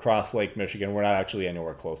from across Lake Michigan. We're not actually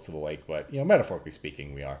anywhere close to the lake, but, metaphorically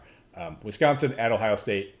speaking, we are. Wisconsin at Ohio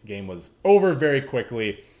State game was over very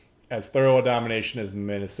quickly, as thorough a domination as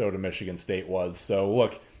Minnesota-Michigan State was. So,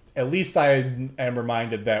 look, at least I am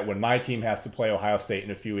reminded that when my team has to play Ohio State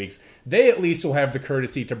in a few weeks, they at least will have the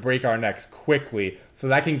courtesy to break our necks quickly so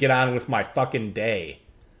that I can get on with my fucking day.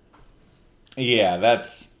 Yeah,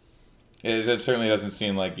 it certainly doesn't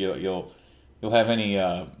seem like you'll have any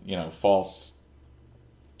false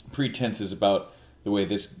pretenses about the way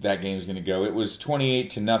that game is going to go. It was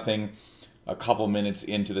 28-0 a couple minutes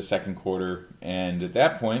into the second quarter, and at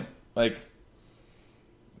that point, you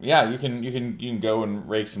can go and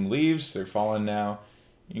rake some leaves. They're falling now.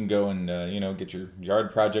 You can go and get your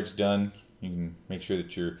yard projects done. You can make sure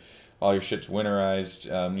that all your shit's winterized.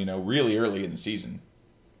 Really early in the season.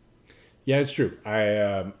 Yeah, it's true.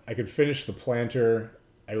 I could finish the planter.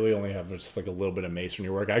 I really only have just a little bit of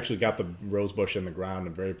masonry work. I actually got the rose bush in the ground.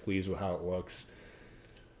 I'm very pleased with how it looks.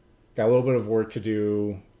 Got a little bit of work to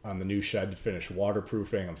do on the new shed to finish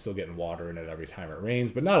waterproofing. I'm still getting water in it every time it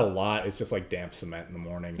rains, but not a lot. It's just like damp cement in the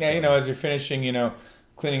morning. Yeah, so. As you're finishing,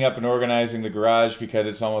 cleaning up and organizing the garage because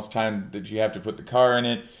it's almost time that you have to put the car in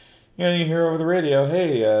it. You hear over the radio,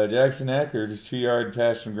 hey, Jackson Acker just 2-yard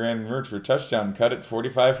pass from Grandin Mertz for a touchdown, cut it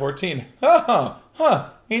 45-14.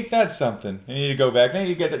 Ain't that something? And you need to go back. Now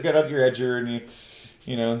you get out your edger and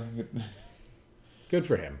you. Good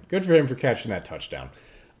for him. Good for him for catching that touchdown.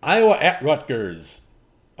 Iowa at Rutgers.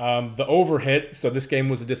 The over hit, so this game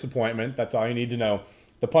was a disappointment. That's all you need to know.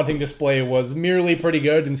 The punting display was merely pretty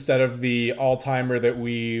good instead of the all-timer that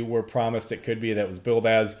we were promised it could be, that was billed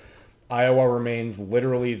as. Iowa remains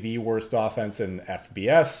literally the worst offense in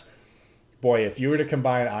FBS. Boy, if you were to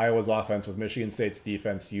combine Iowa's offense with Michigan State's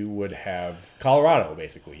defense, you would have Colorado,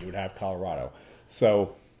 basically. You would have Colorado.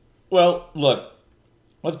 So, Well, look,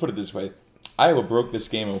 let's put it this way. Iowa broke this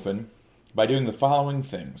game open by doing the following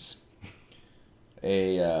things.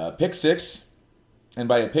 A pick six, and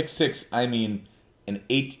by a pick six, I mean a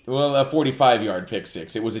 45-yard pick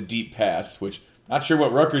six. It was a deep pass, which not sure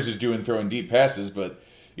what Rutgers is doing throwing deep passes, but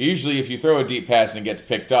usually if you throw a deep pass and it gets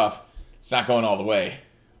picked off, it's not going all the way.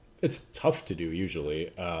 it's tough to do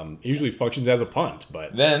usually. It usually functions as a punt,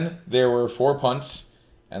 but... Then there were 4 punts,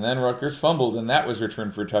 and then Rutgers fumbled, and that was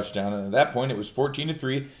returned for a touchdown. And at that point, it was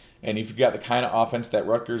 14-3. And if you got the kind of offense that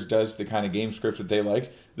Rutgers does, the kind of game scripts that they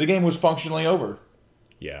liked, the game was functionally over.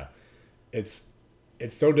 Yeah. It's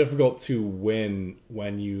so difficult to win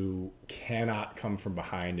when you cannot come from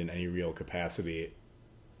behind in any real capacity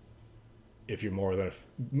if you're more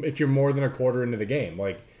than a quarter into the game.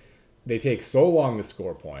 Like, they take so long to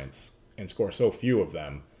score points and score so few of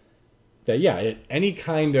them that, yeah, at any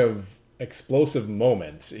kind of explosive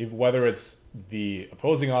moment, whether it's the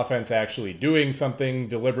opposing offense actually doing something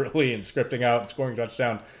deliberately and scripting out and scoring a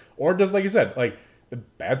touchdown, or just, like you said, like the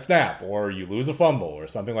bad snap, or you lose a fumble or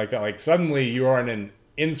something like that, like suddenly you are in an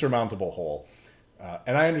insurmountable hole.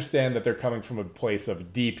 And I understand that they're coming from a place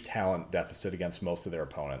of deep talent deficit against most of their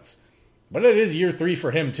opponents. But it is year 3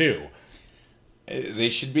 for him, too. They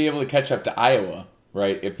should be able to catch up to Iowa,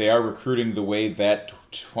 right? If they are recruiting the way that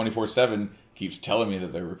 24/7 keeps telling me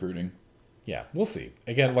that they're recruiting. Yeah, we'll see.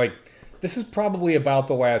 Again, like, this is probably about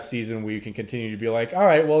the last season where you can continue to be like, all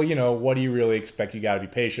right, well, what do you really expect? You got to be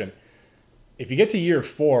patient. If you get to year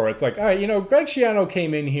 4, it's like, all right, Greg Schiano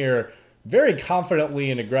came in here very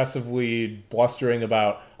confidently and aggressively blustering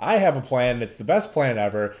about, I have a plan, it's the best plan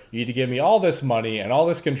ever, you need to give me all this money and all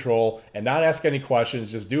this control and not ask any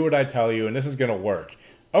questions, just do what I tell you and this is going to work.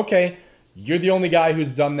 Okay, you're the only guy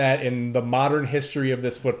who's done that in the modern history of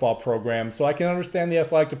this football program, so I can understand the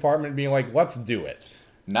athletic department being like, let's do it.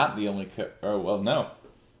 Not the only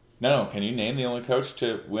No. Can you name the only coach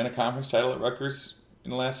to win a conference title at Rutgers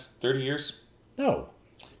in the last 30 years? No.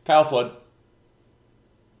 Kyle Flood.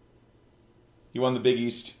 He won the Big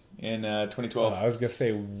East in 2012. I was going to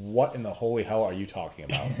say, what in the holy hell are you talking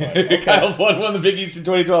about? But, okay. Kyle Flood won the Big East in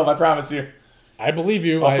 2012, I promise you. I believe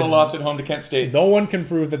you. Also lost at home to Kent State. No one can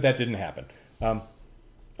prove that didn't happen.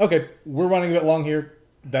 Okay, we're running a bit long here.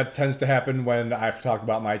 That tends to happen when I have to talk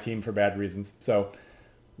about my team for bad reasons. So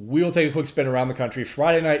we will take a quick spin around the country.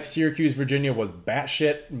 Friday night, Syracuse, Virginia was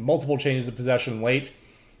batshit. Multiple changes of possession late.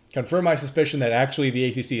 Confirm my suspicion that actually the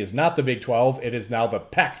ACC is not the Big 12. It is now the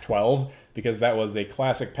Pac-12, because that was a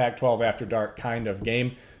classic Pac-12 after dark kind of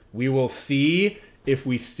game. We will see if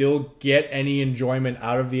we still get any enjoyment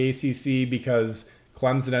out of the ACC, because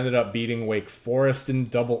Clemson ended up beating Wake Forest in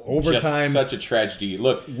double overtime. Just such a tragedy.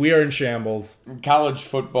 Look, we are in shambles. College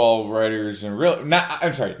football writers and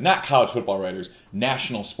not college football writers,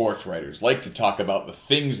 national sports writers like to talk about the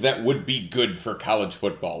things that would be good for college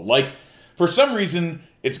football. Like, for some reason,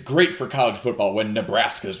 it's great for college football when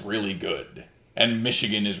Nebraska's really good and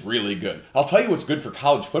Michigan is really good. I'll tell you what's good for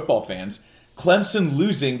college football fans. Clemson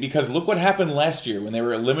losing, because look what happened last year when they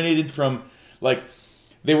were eliminated from, like,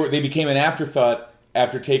 they became an afterthought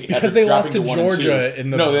after they lost to Georgia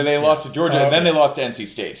in the... No, they lost to Georgia, and then they lost to NC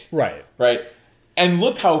State. Right. And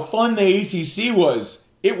look how fun the ACC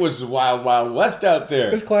was. It was wild, wild west out there.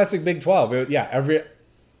 It was classic Big 12.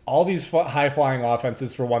 All these high-flying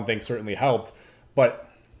offenses, for one thing, certainly helped. But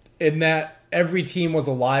in that every team was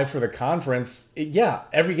alive for the conference,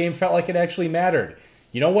 every game felt like it actually mattered.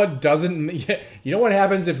 You know what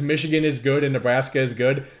happens if Michigan is good and Nebraska is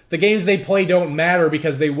good? The games they play don't matter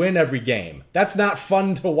because they win every game. That's not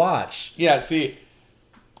fun to watch. Yeah, see,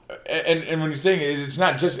 and when you're saying it's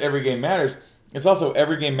not just every game matters, it's also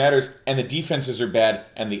every game matters and the defenses are bad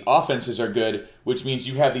and the offenses are good, which means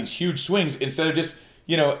you have these huge swings instead of just,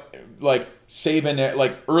 like Saban,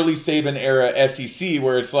 like early Saban era SEC,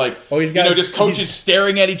 where it's like, just coaches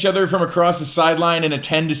staring at each other from across the sideline in a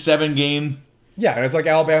 10-7 game. Yeah, and it's like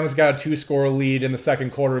Alabama's got a 2-score lead in the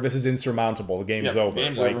second quarter. This is insurmountable. The game's over.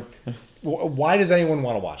 Over. Why does anyone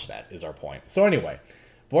want to watch that is our point. So anyway,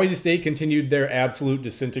 Boise State continued their absolute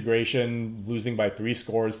disintegration, losing by 3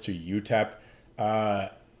 scores to UTEP.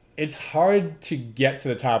 It's hard to get to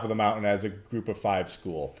the top of the mountain as a group of 5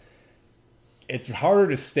 school. It's harder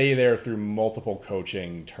to stay there through multiple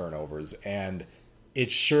coaching turnovers, and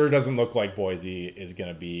it sure doesn't look like Boise is going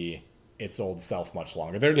to be its old self much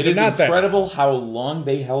longer. It is incredible how long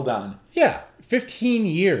they held on. Yeah, 15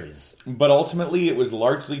 years. But ultimately, it was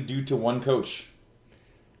largely due to one coach.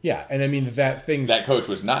 Yeah, and I mean that things. That coach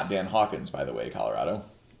was not Dan Hawkins, by the way, Colorado.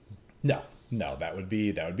 No, that would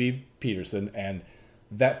be Peterson, and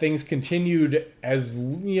that things continued as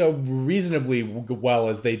reasonably well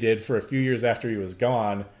as they did for a few years after he was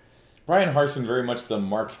gone. Brian Harsin, very much the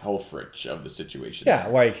Mark Helfrich of the situation. Yeah,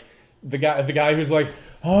 like the guy who's like,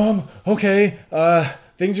 okay,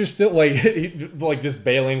 things are still like just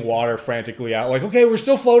bailing water frantically out. Like, okay, we're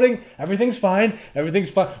still floating. Everything's fine.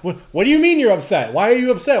 What do you mean you're upset? Why are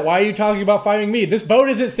you upset? Why are you talking about firing me? This boat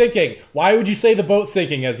isn't sinking. Why would you say the boat's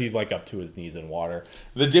sinking as he's like up to his knees in water?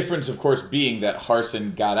 The difference, of course, being that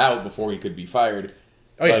Harsin got out before he could be fired.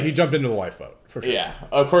 Oh yeah, he jumped into the lifeboat for sure. Yeah,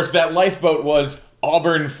 of course, that lifeboat was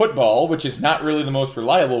Auburn football, which is not really the most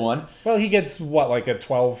reliable one. Well, he gets like a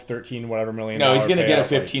 12, 13, whatever million. No, he's going to get a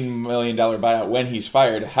 $15 million buyout when he's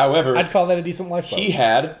fired. However, I'd call that a decent lifeboat. He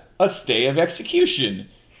had a stay of execution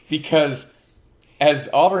because, as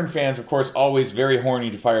Auburn fans, of course, always very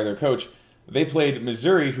horny to fire their coach, they played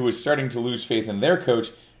Missouri, who was starting to lose faith in their coach,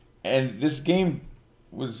 and this game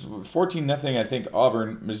was 14-0, I think,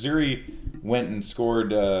 Auburn. Missouri went and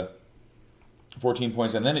scored 14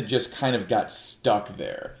 points, and then it just kind of got stuck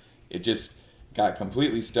there. It just got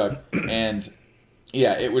completely stuck, and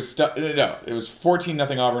yeah, it was stuck. No, it was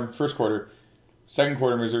 14-0 Auburn first quarter. Second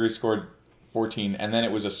quarter, Missouri scored 14, and then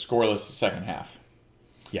it was a scoreless second half.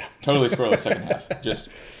 Yeah, totally scoreless second half.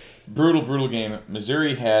 Just brutal game.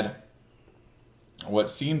 Missouri had what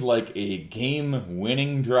seemed like a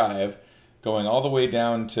game-winning drive, going all the way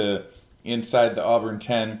down to inside the Auburn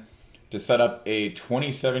 10 to set up a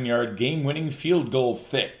 27-yard game-winning field goal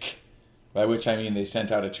thick, by which I mean they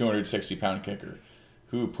sent out a 260-pound kicker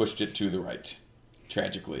who pushed it to the right,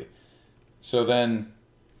 tragically. So then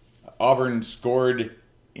Auburn scored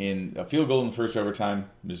in a field goal in the first overtime.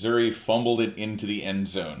 Missouri fumbled it into the end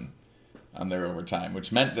zone on their overtime,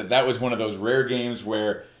 which meant that was one of those rare games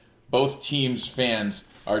where both teams' fans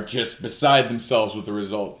are just beside themselves with the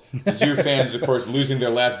result. Mizzou fans, of course, losing their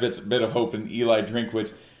last bit of hope in Eli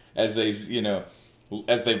Drinkwitz as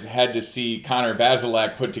they've had to see Connor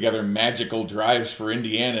Bazelak put together magical drives for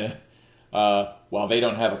Indiana while they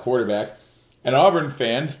don't have a quarterback. And Auburn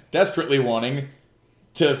fans desperately wanting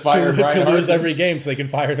to fire Brian Harsin. To lose every game so they can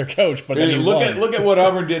fire their coach. But then look at what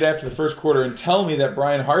Auburn did after the first quarter and tell me that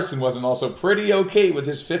Brian Harsin wasn't also pretty okay with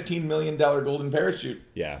his $15 million golden parachute.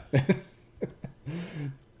 Yeah.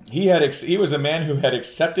 He was a man who had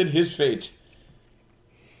accepted his fate.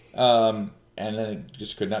 And then it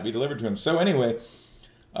just could not be delivered to him. So anyway,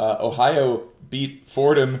 Ohio beat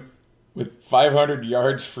Fordham with 500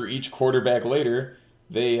 yards for each quarterback later.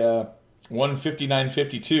 They won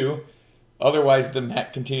 59-52. Otherwise, the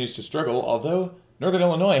MAC continues to struggle, although Northern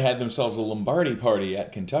Illinois had themselves a Lombardi party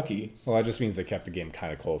at Kentucky. Well, that just means they kept the game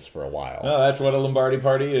kind of close for a while. Oh, that's what a Lombardi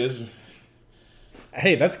party is.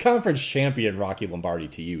 Hey, that's conference champion Rocky Lombardi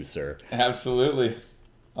to you, sir. Absolutely.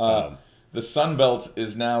 The Sun Belt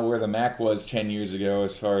is now where the MAC was 10 years ago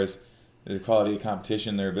as far as the quality of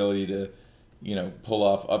competition, their ability to, pull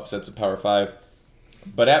off upsets of Power 5.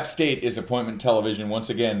 But App State is appointment television. Once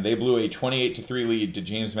again, they blew a 28-3 lead to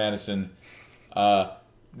James Madison.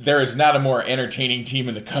 There is not a more entertaining team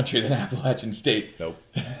in the country than Appalachian State. Nope.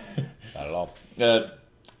 Not at all.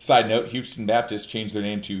 Side note, Houston Baptist changed their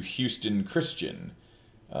name to Houston Christian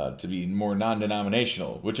to be more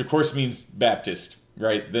non-denominational, which of course means Baptist,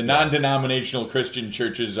 right? The non-denominational Christian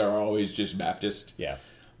churches are always just Baptist. Yeah.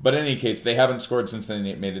 But in any case, they haven't scored since they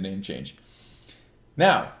made the name change.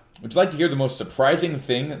 Now, would you like to hear the most surprising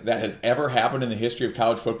thing that has ever happened in the history of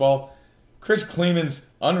college football? Chris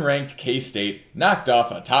Kleeman's unranked K-State knocked off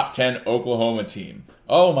a top 10 Oklahoma team.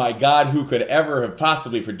 Oh my God, who could ever have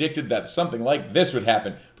possibly predicted that something like this would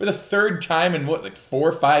happen? For the third time in 4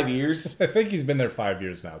 or 5 years? I think he's been there 5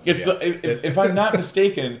 years now. So if I'm not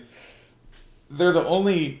mistaken, they're the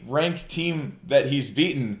only ranked team that he's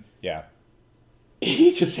beaten. Yeah.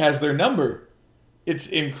 He just has their number. It's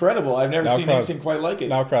incredible. I've never seen anything quite like it.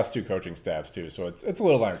 Now across two coaching staffs, too, so it's a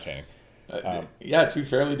little entertaining. Two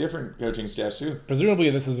fairly different coaching staffs, too.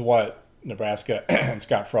 Presumably this is what Nebraska and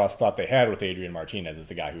Scott Frost thought they had with Adrian Martinez as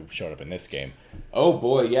the guy who showed up in this game. Oh,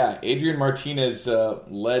 boy, yeah. Adrian Martinez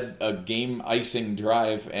led a game-icing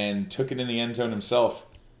drive and took it in the end zone himself.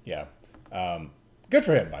 Yeah. Good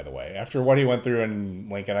for him, by the way. After what he went through in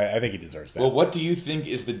Lincoln, I think he deserves that. Well, what do you think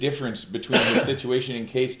is the difference between his situation in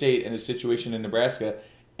K-State and his situation in Nebraska,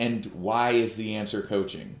 and why is the answer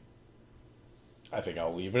coaching? I think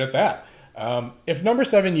I'll leave it at that. If number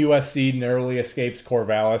 7 USC narrowly escapes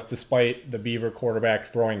Corvallis despite the Beaver quarterback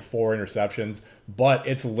throwing 4 interceptions, but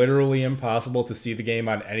it's literally impossible to see the game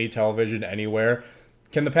on any television anywhere,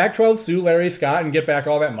 Can the Pac-12 sue Larry Scott and get back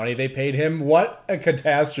all that money they paid him? What a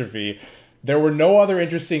catastrophe. There were no other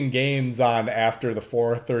interesting games on after the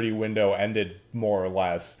 4:30 window ended, more or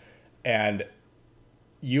less. And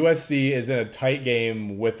USC is in a tight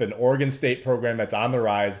game with an Oregon State program that's on the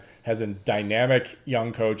rise, has a dynamic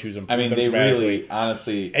young coach who's improved them they dramatically. really,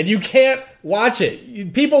 honestly... And you can't watch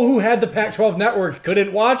it. People who had the Pac-12 network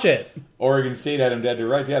couldn't watch it. Oregon State had him dead to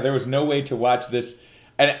rights. Yeah, there was no way to watch this.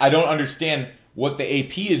 And I don't understand what the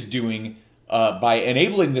AP is doing by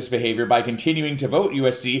enabling this behavior, by continuing to vote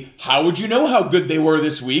USC. How would you know how good they were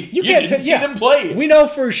this week? You didn't see them play. We know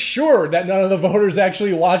for sure that none of the voters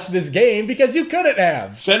actually watched this game because you couldn't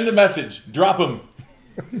have. Send a message. Drop them.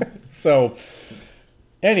 So,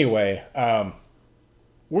 anyway,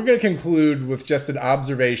 we're going to conclude with just an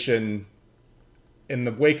observation in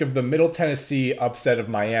the wake of the Middle Tennessee upset of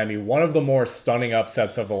Miami, one of the more stunning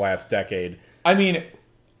upsets of the last decade. I mean,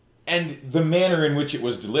 and the manner in which it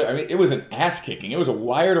was delivered. I mean, it was an ass-kicking. It was a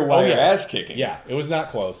wire-to-wire ass-kicking. Yeah, it was not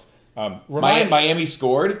close. Miami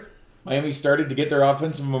scored. Miami started to get their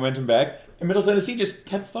offensive momentum back. And Middle Tennessee just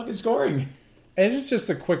kept fucking scoring. And it's just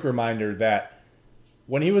a quick reminder that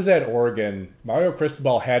when he was at Oregon, Mario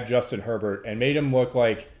Cristobal had Justin Herbert and made him look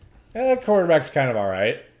like, that quarterback's kind of all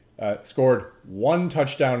right. Scored one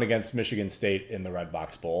touchdown against Michigan State in the Red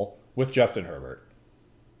Box Bowl with Justin Herbert.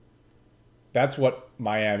 That's what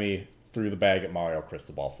Miami threw the bag at Mario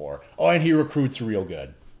Cristobal for. Oh, and he recruits real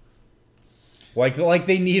good. Like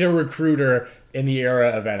they need a recruiter in the era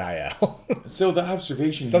of NIL. So the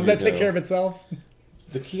observation Doesn't here, that take care of itself?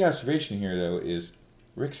 The key observation here, though, is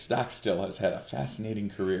Rick Stockstill has had a fascinating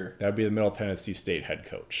career. That would be the Middle Tennessee State head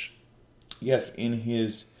coach. Yes,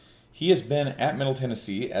 he has been at Middle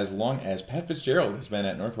Tennessee as long as Pat Fitzgerald has been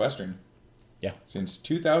at Northwestern. Yeah. Since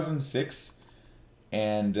 2006.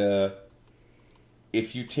 And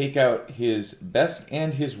if you take out his best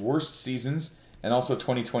and his worst seasons, and also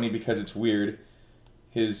 2020 because it's weird,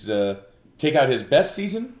 take out his best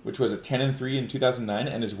season, which was a 10-3 in 2009,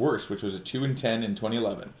 and his worst, which was a 2-10 in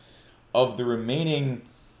 2011. Of the remaining,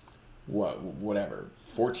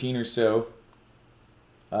 14 or so,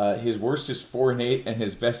 his worst is 4-8, and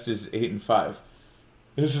his best is 8-5.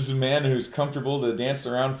 This is a man who's comfortable to dance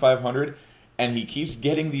around 500, and he keeps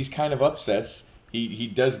getting these kind of upsets. He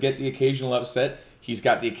does get the occasional upset. He's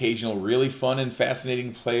got the occasional really fun and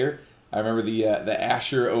fascinating player. I remember the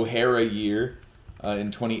Asher O'Hara year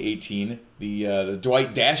in 2018, the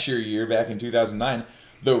Dwight Dasher year back in 2009,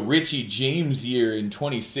 the Richie James year in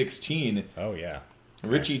 2016. Oh, yeah.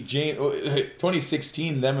 Richie James,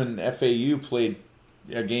 2016, them and FAU played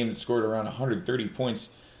a game that scored around 130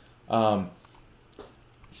 points.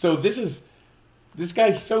 So this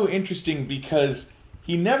guy's so interesting because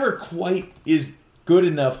he never quite is good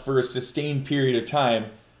enough for a sustained period of time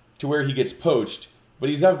to where he gets poached, but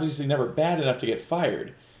he's obviously never bad enough to get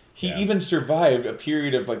fired. He even survived a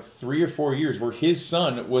period of like 3 or 4 years where his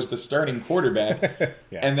son was the starting quarterback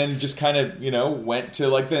and then just kind of, went to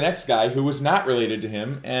like the next guy who was not related to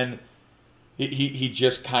him, and he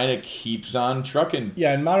just kind of keeps on trucking.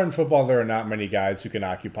 Yeah, in modern football, there are not many guys who can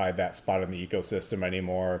occupy that spot in the ecosystem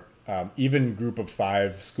anymore. Even group of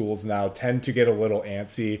 5 schools now tend to get a little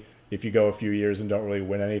antsy if you go a few years and don't really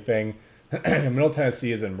win anything. Middle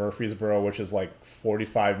Tennessee is in Murfreesboro, which is like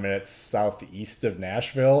 45 minutes southeast of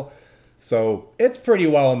Nashville. So it's pretty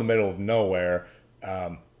well in the middle of nowhere.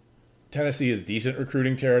 Tennessee is decent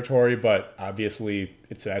recruiting territory, but obviously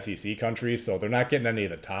it's an SEC country, so they're not getting any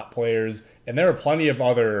of the top players. And there are plenty of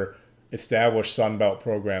other established Sun Belt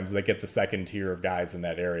programs that get the second tier of guys in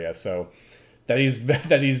that area. So he's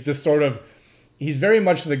just sort of, he's very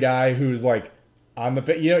much the guy who's like, on the,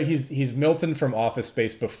 he's Milton from Office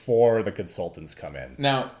Space before the consultants come in.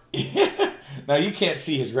 Now you can't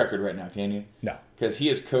see his record right now, can you? No. Because he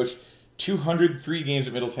has coached 203 games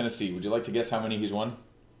at Middle Tennessee. Would you like to guess how many he's won?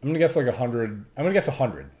 I'm going to guess like 100. I'm going to guess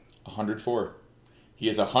 100. 104. He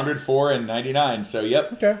is 104 and 99. So,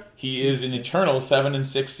 yep. Okay. He is an eternal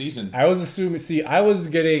 7-6 season. I was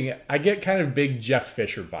assuming, I get kind of big Jeff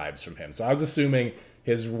Fisher vibes from him. So I was assuming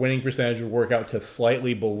his winning percentage would work out to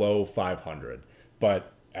slightly below 500.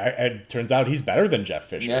 But it turns out he's better than Jeff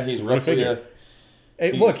Fisher. Yeah, he's roughly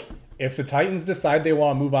look, if the Titans decide they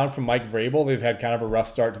want to move on from Mike Vrabel, they've had kind of a rough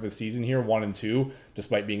start to the season here, 1-2,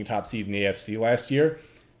 despite being top seed in the AFC last year.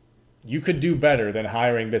 You could do better than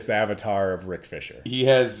hiring this avatar of Rick Fisher. He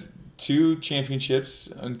has 2 championships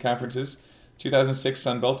in conferences, 2006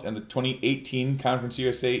 Sun Belt and the 2018 Conference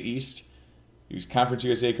USA East. He was Conference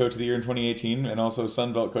USA Coach of the Year in 2018 and also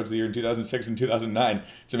Sun Belt Coach of the Year in 2006 and 2009.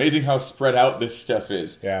 It's amazing how spread out this stuff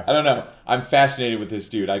is. Yeah. I don't know. I'm fascinated with this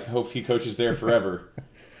dude. I hope he coaches there forever.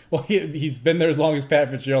 Well, he's been there as long as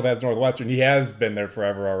Pat Fitzgerald has Northwestern. He has been there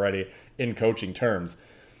forever already in coaching terms.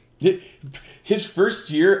 His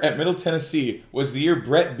first year at Middle Tennessee was the year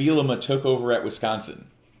Brett Bielema took over at Wisconsin.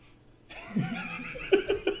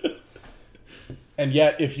 And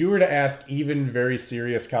yet, if you were to ask even very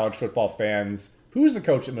serious college football fans, who was the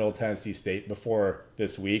coach at Middle Tennessee State before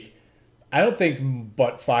this week, I don't think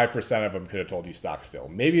but 5% of them could have told you Stockstill.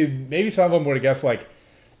 Maybe some of them would have guessed, like,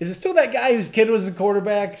 is it still that guy whose kid was the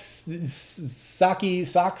quarterback? Sock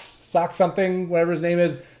something, whatever his name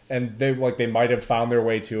is. And they might have found their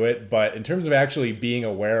way to it. But in terms of actually being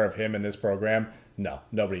aware of him in this program, no,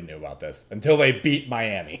 nobody knew about this until they beat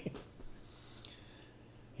Miami.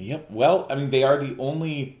 Yep. Well, I mean, they are the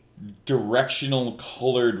only directional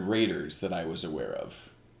colored Raiders that I was aware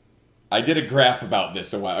of. I did a graph about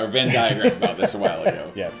this or Venn diagram about this a while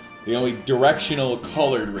ago. Yes. The only directional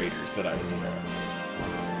colored Raiders that I was aware of.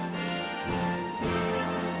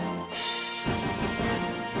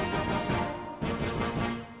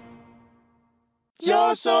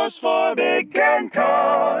 Your source for Big Ten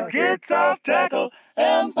talk. It's Off Tackle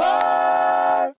Empire.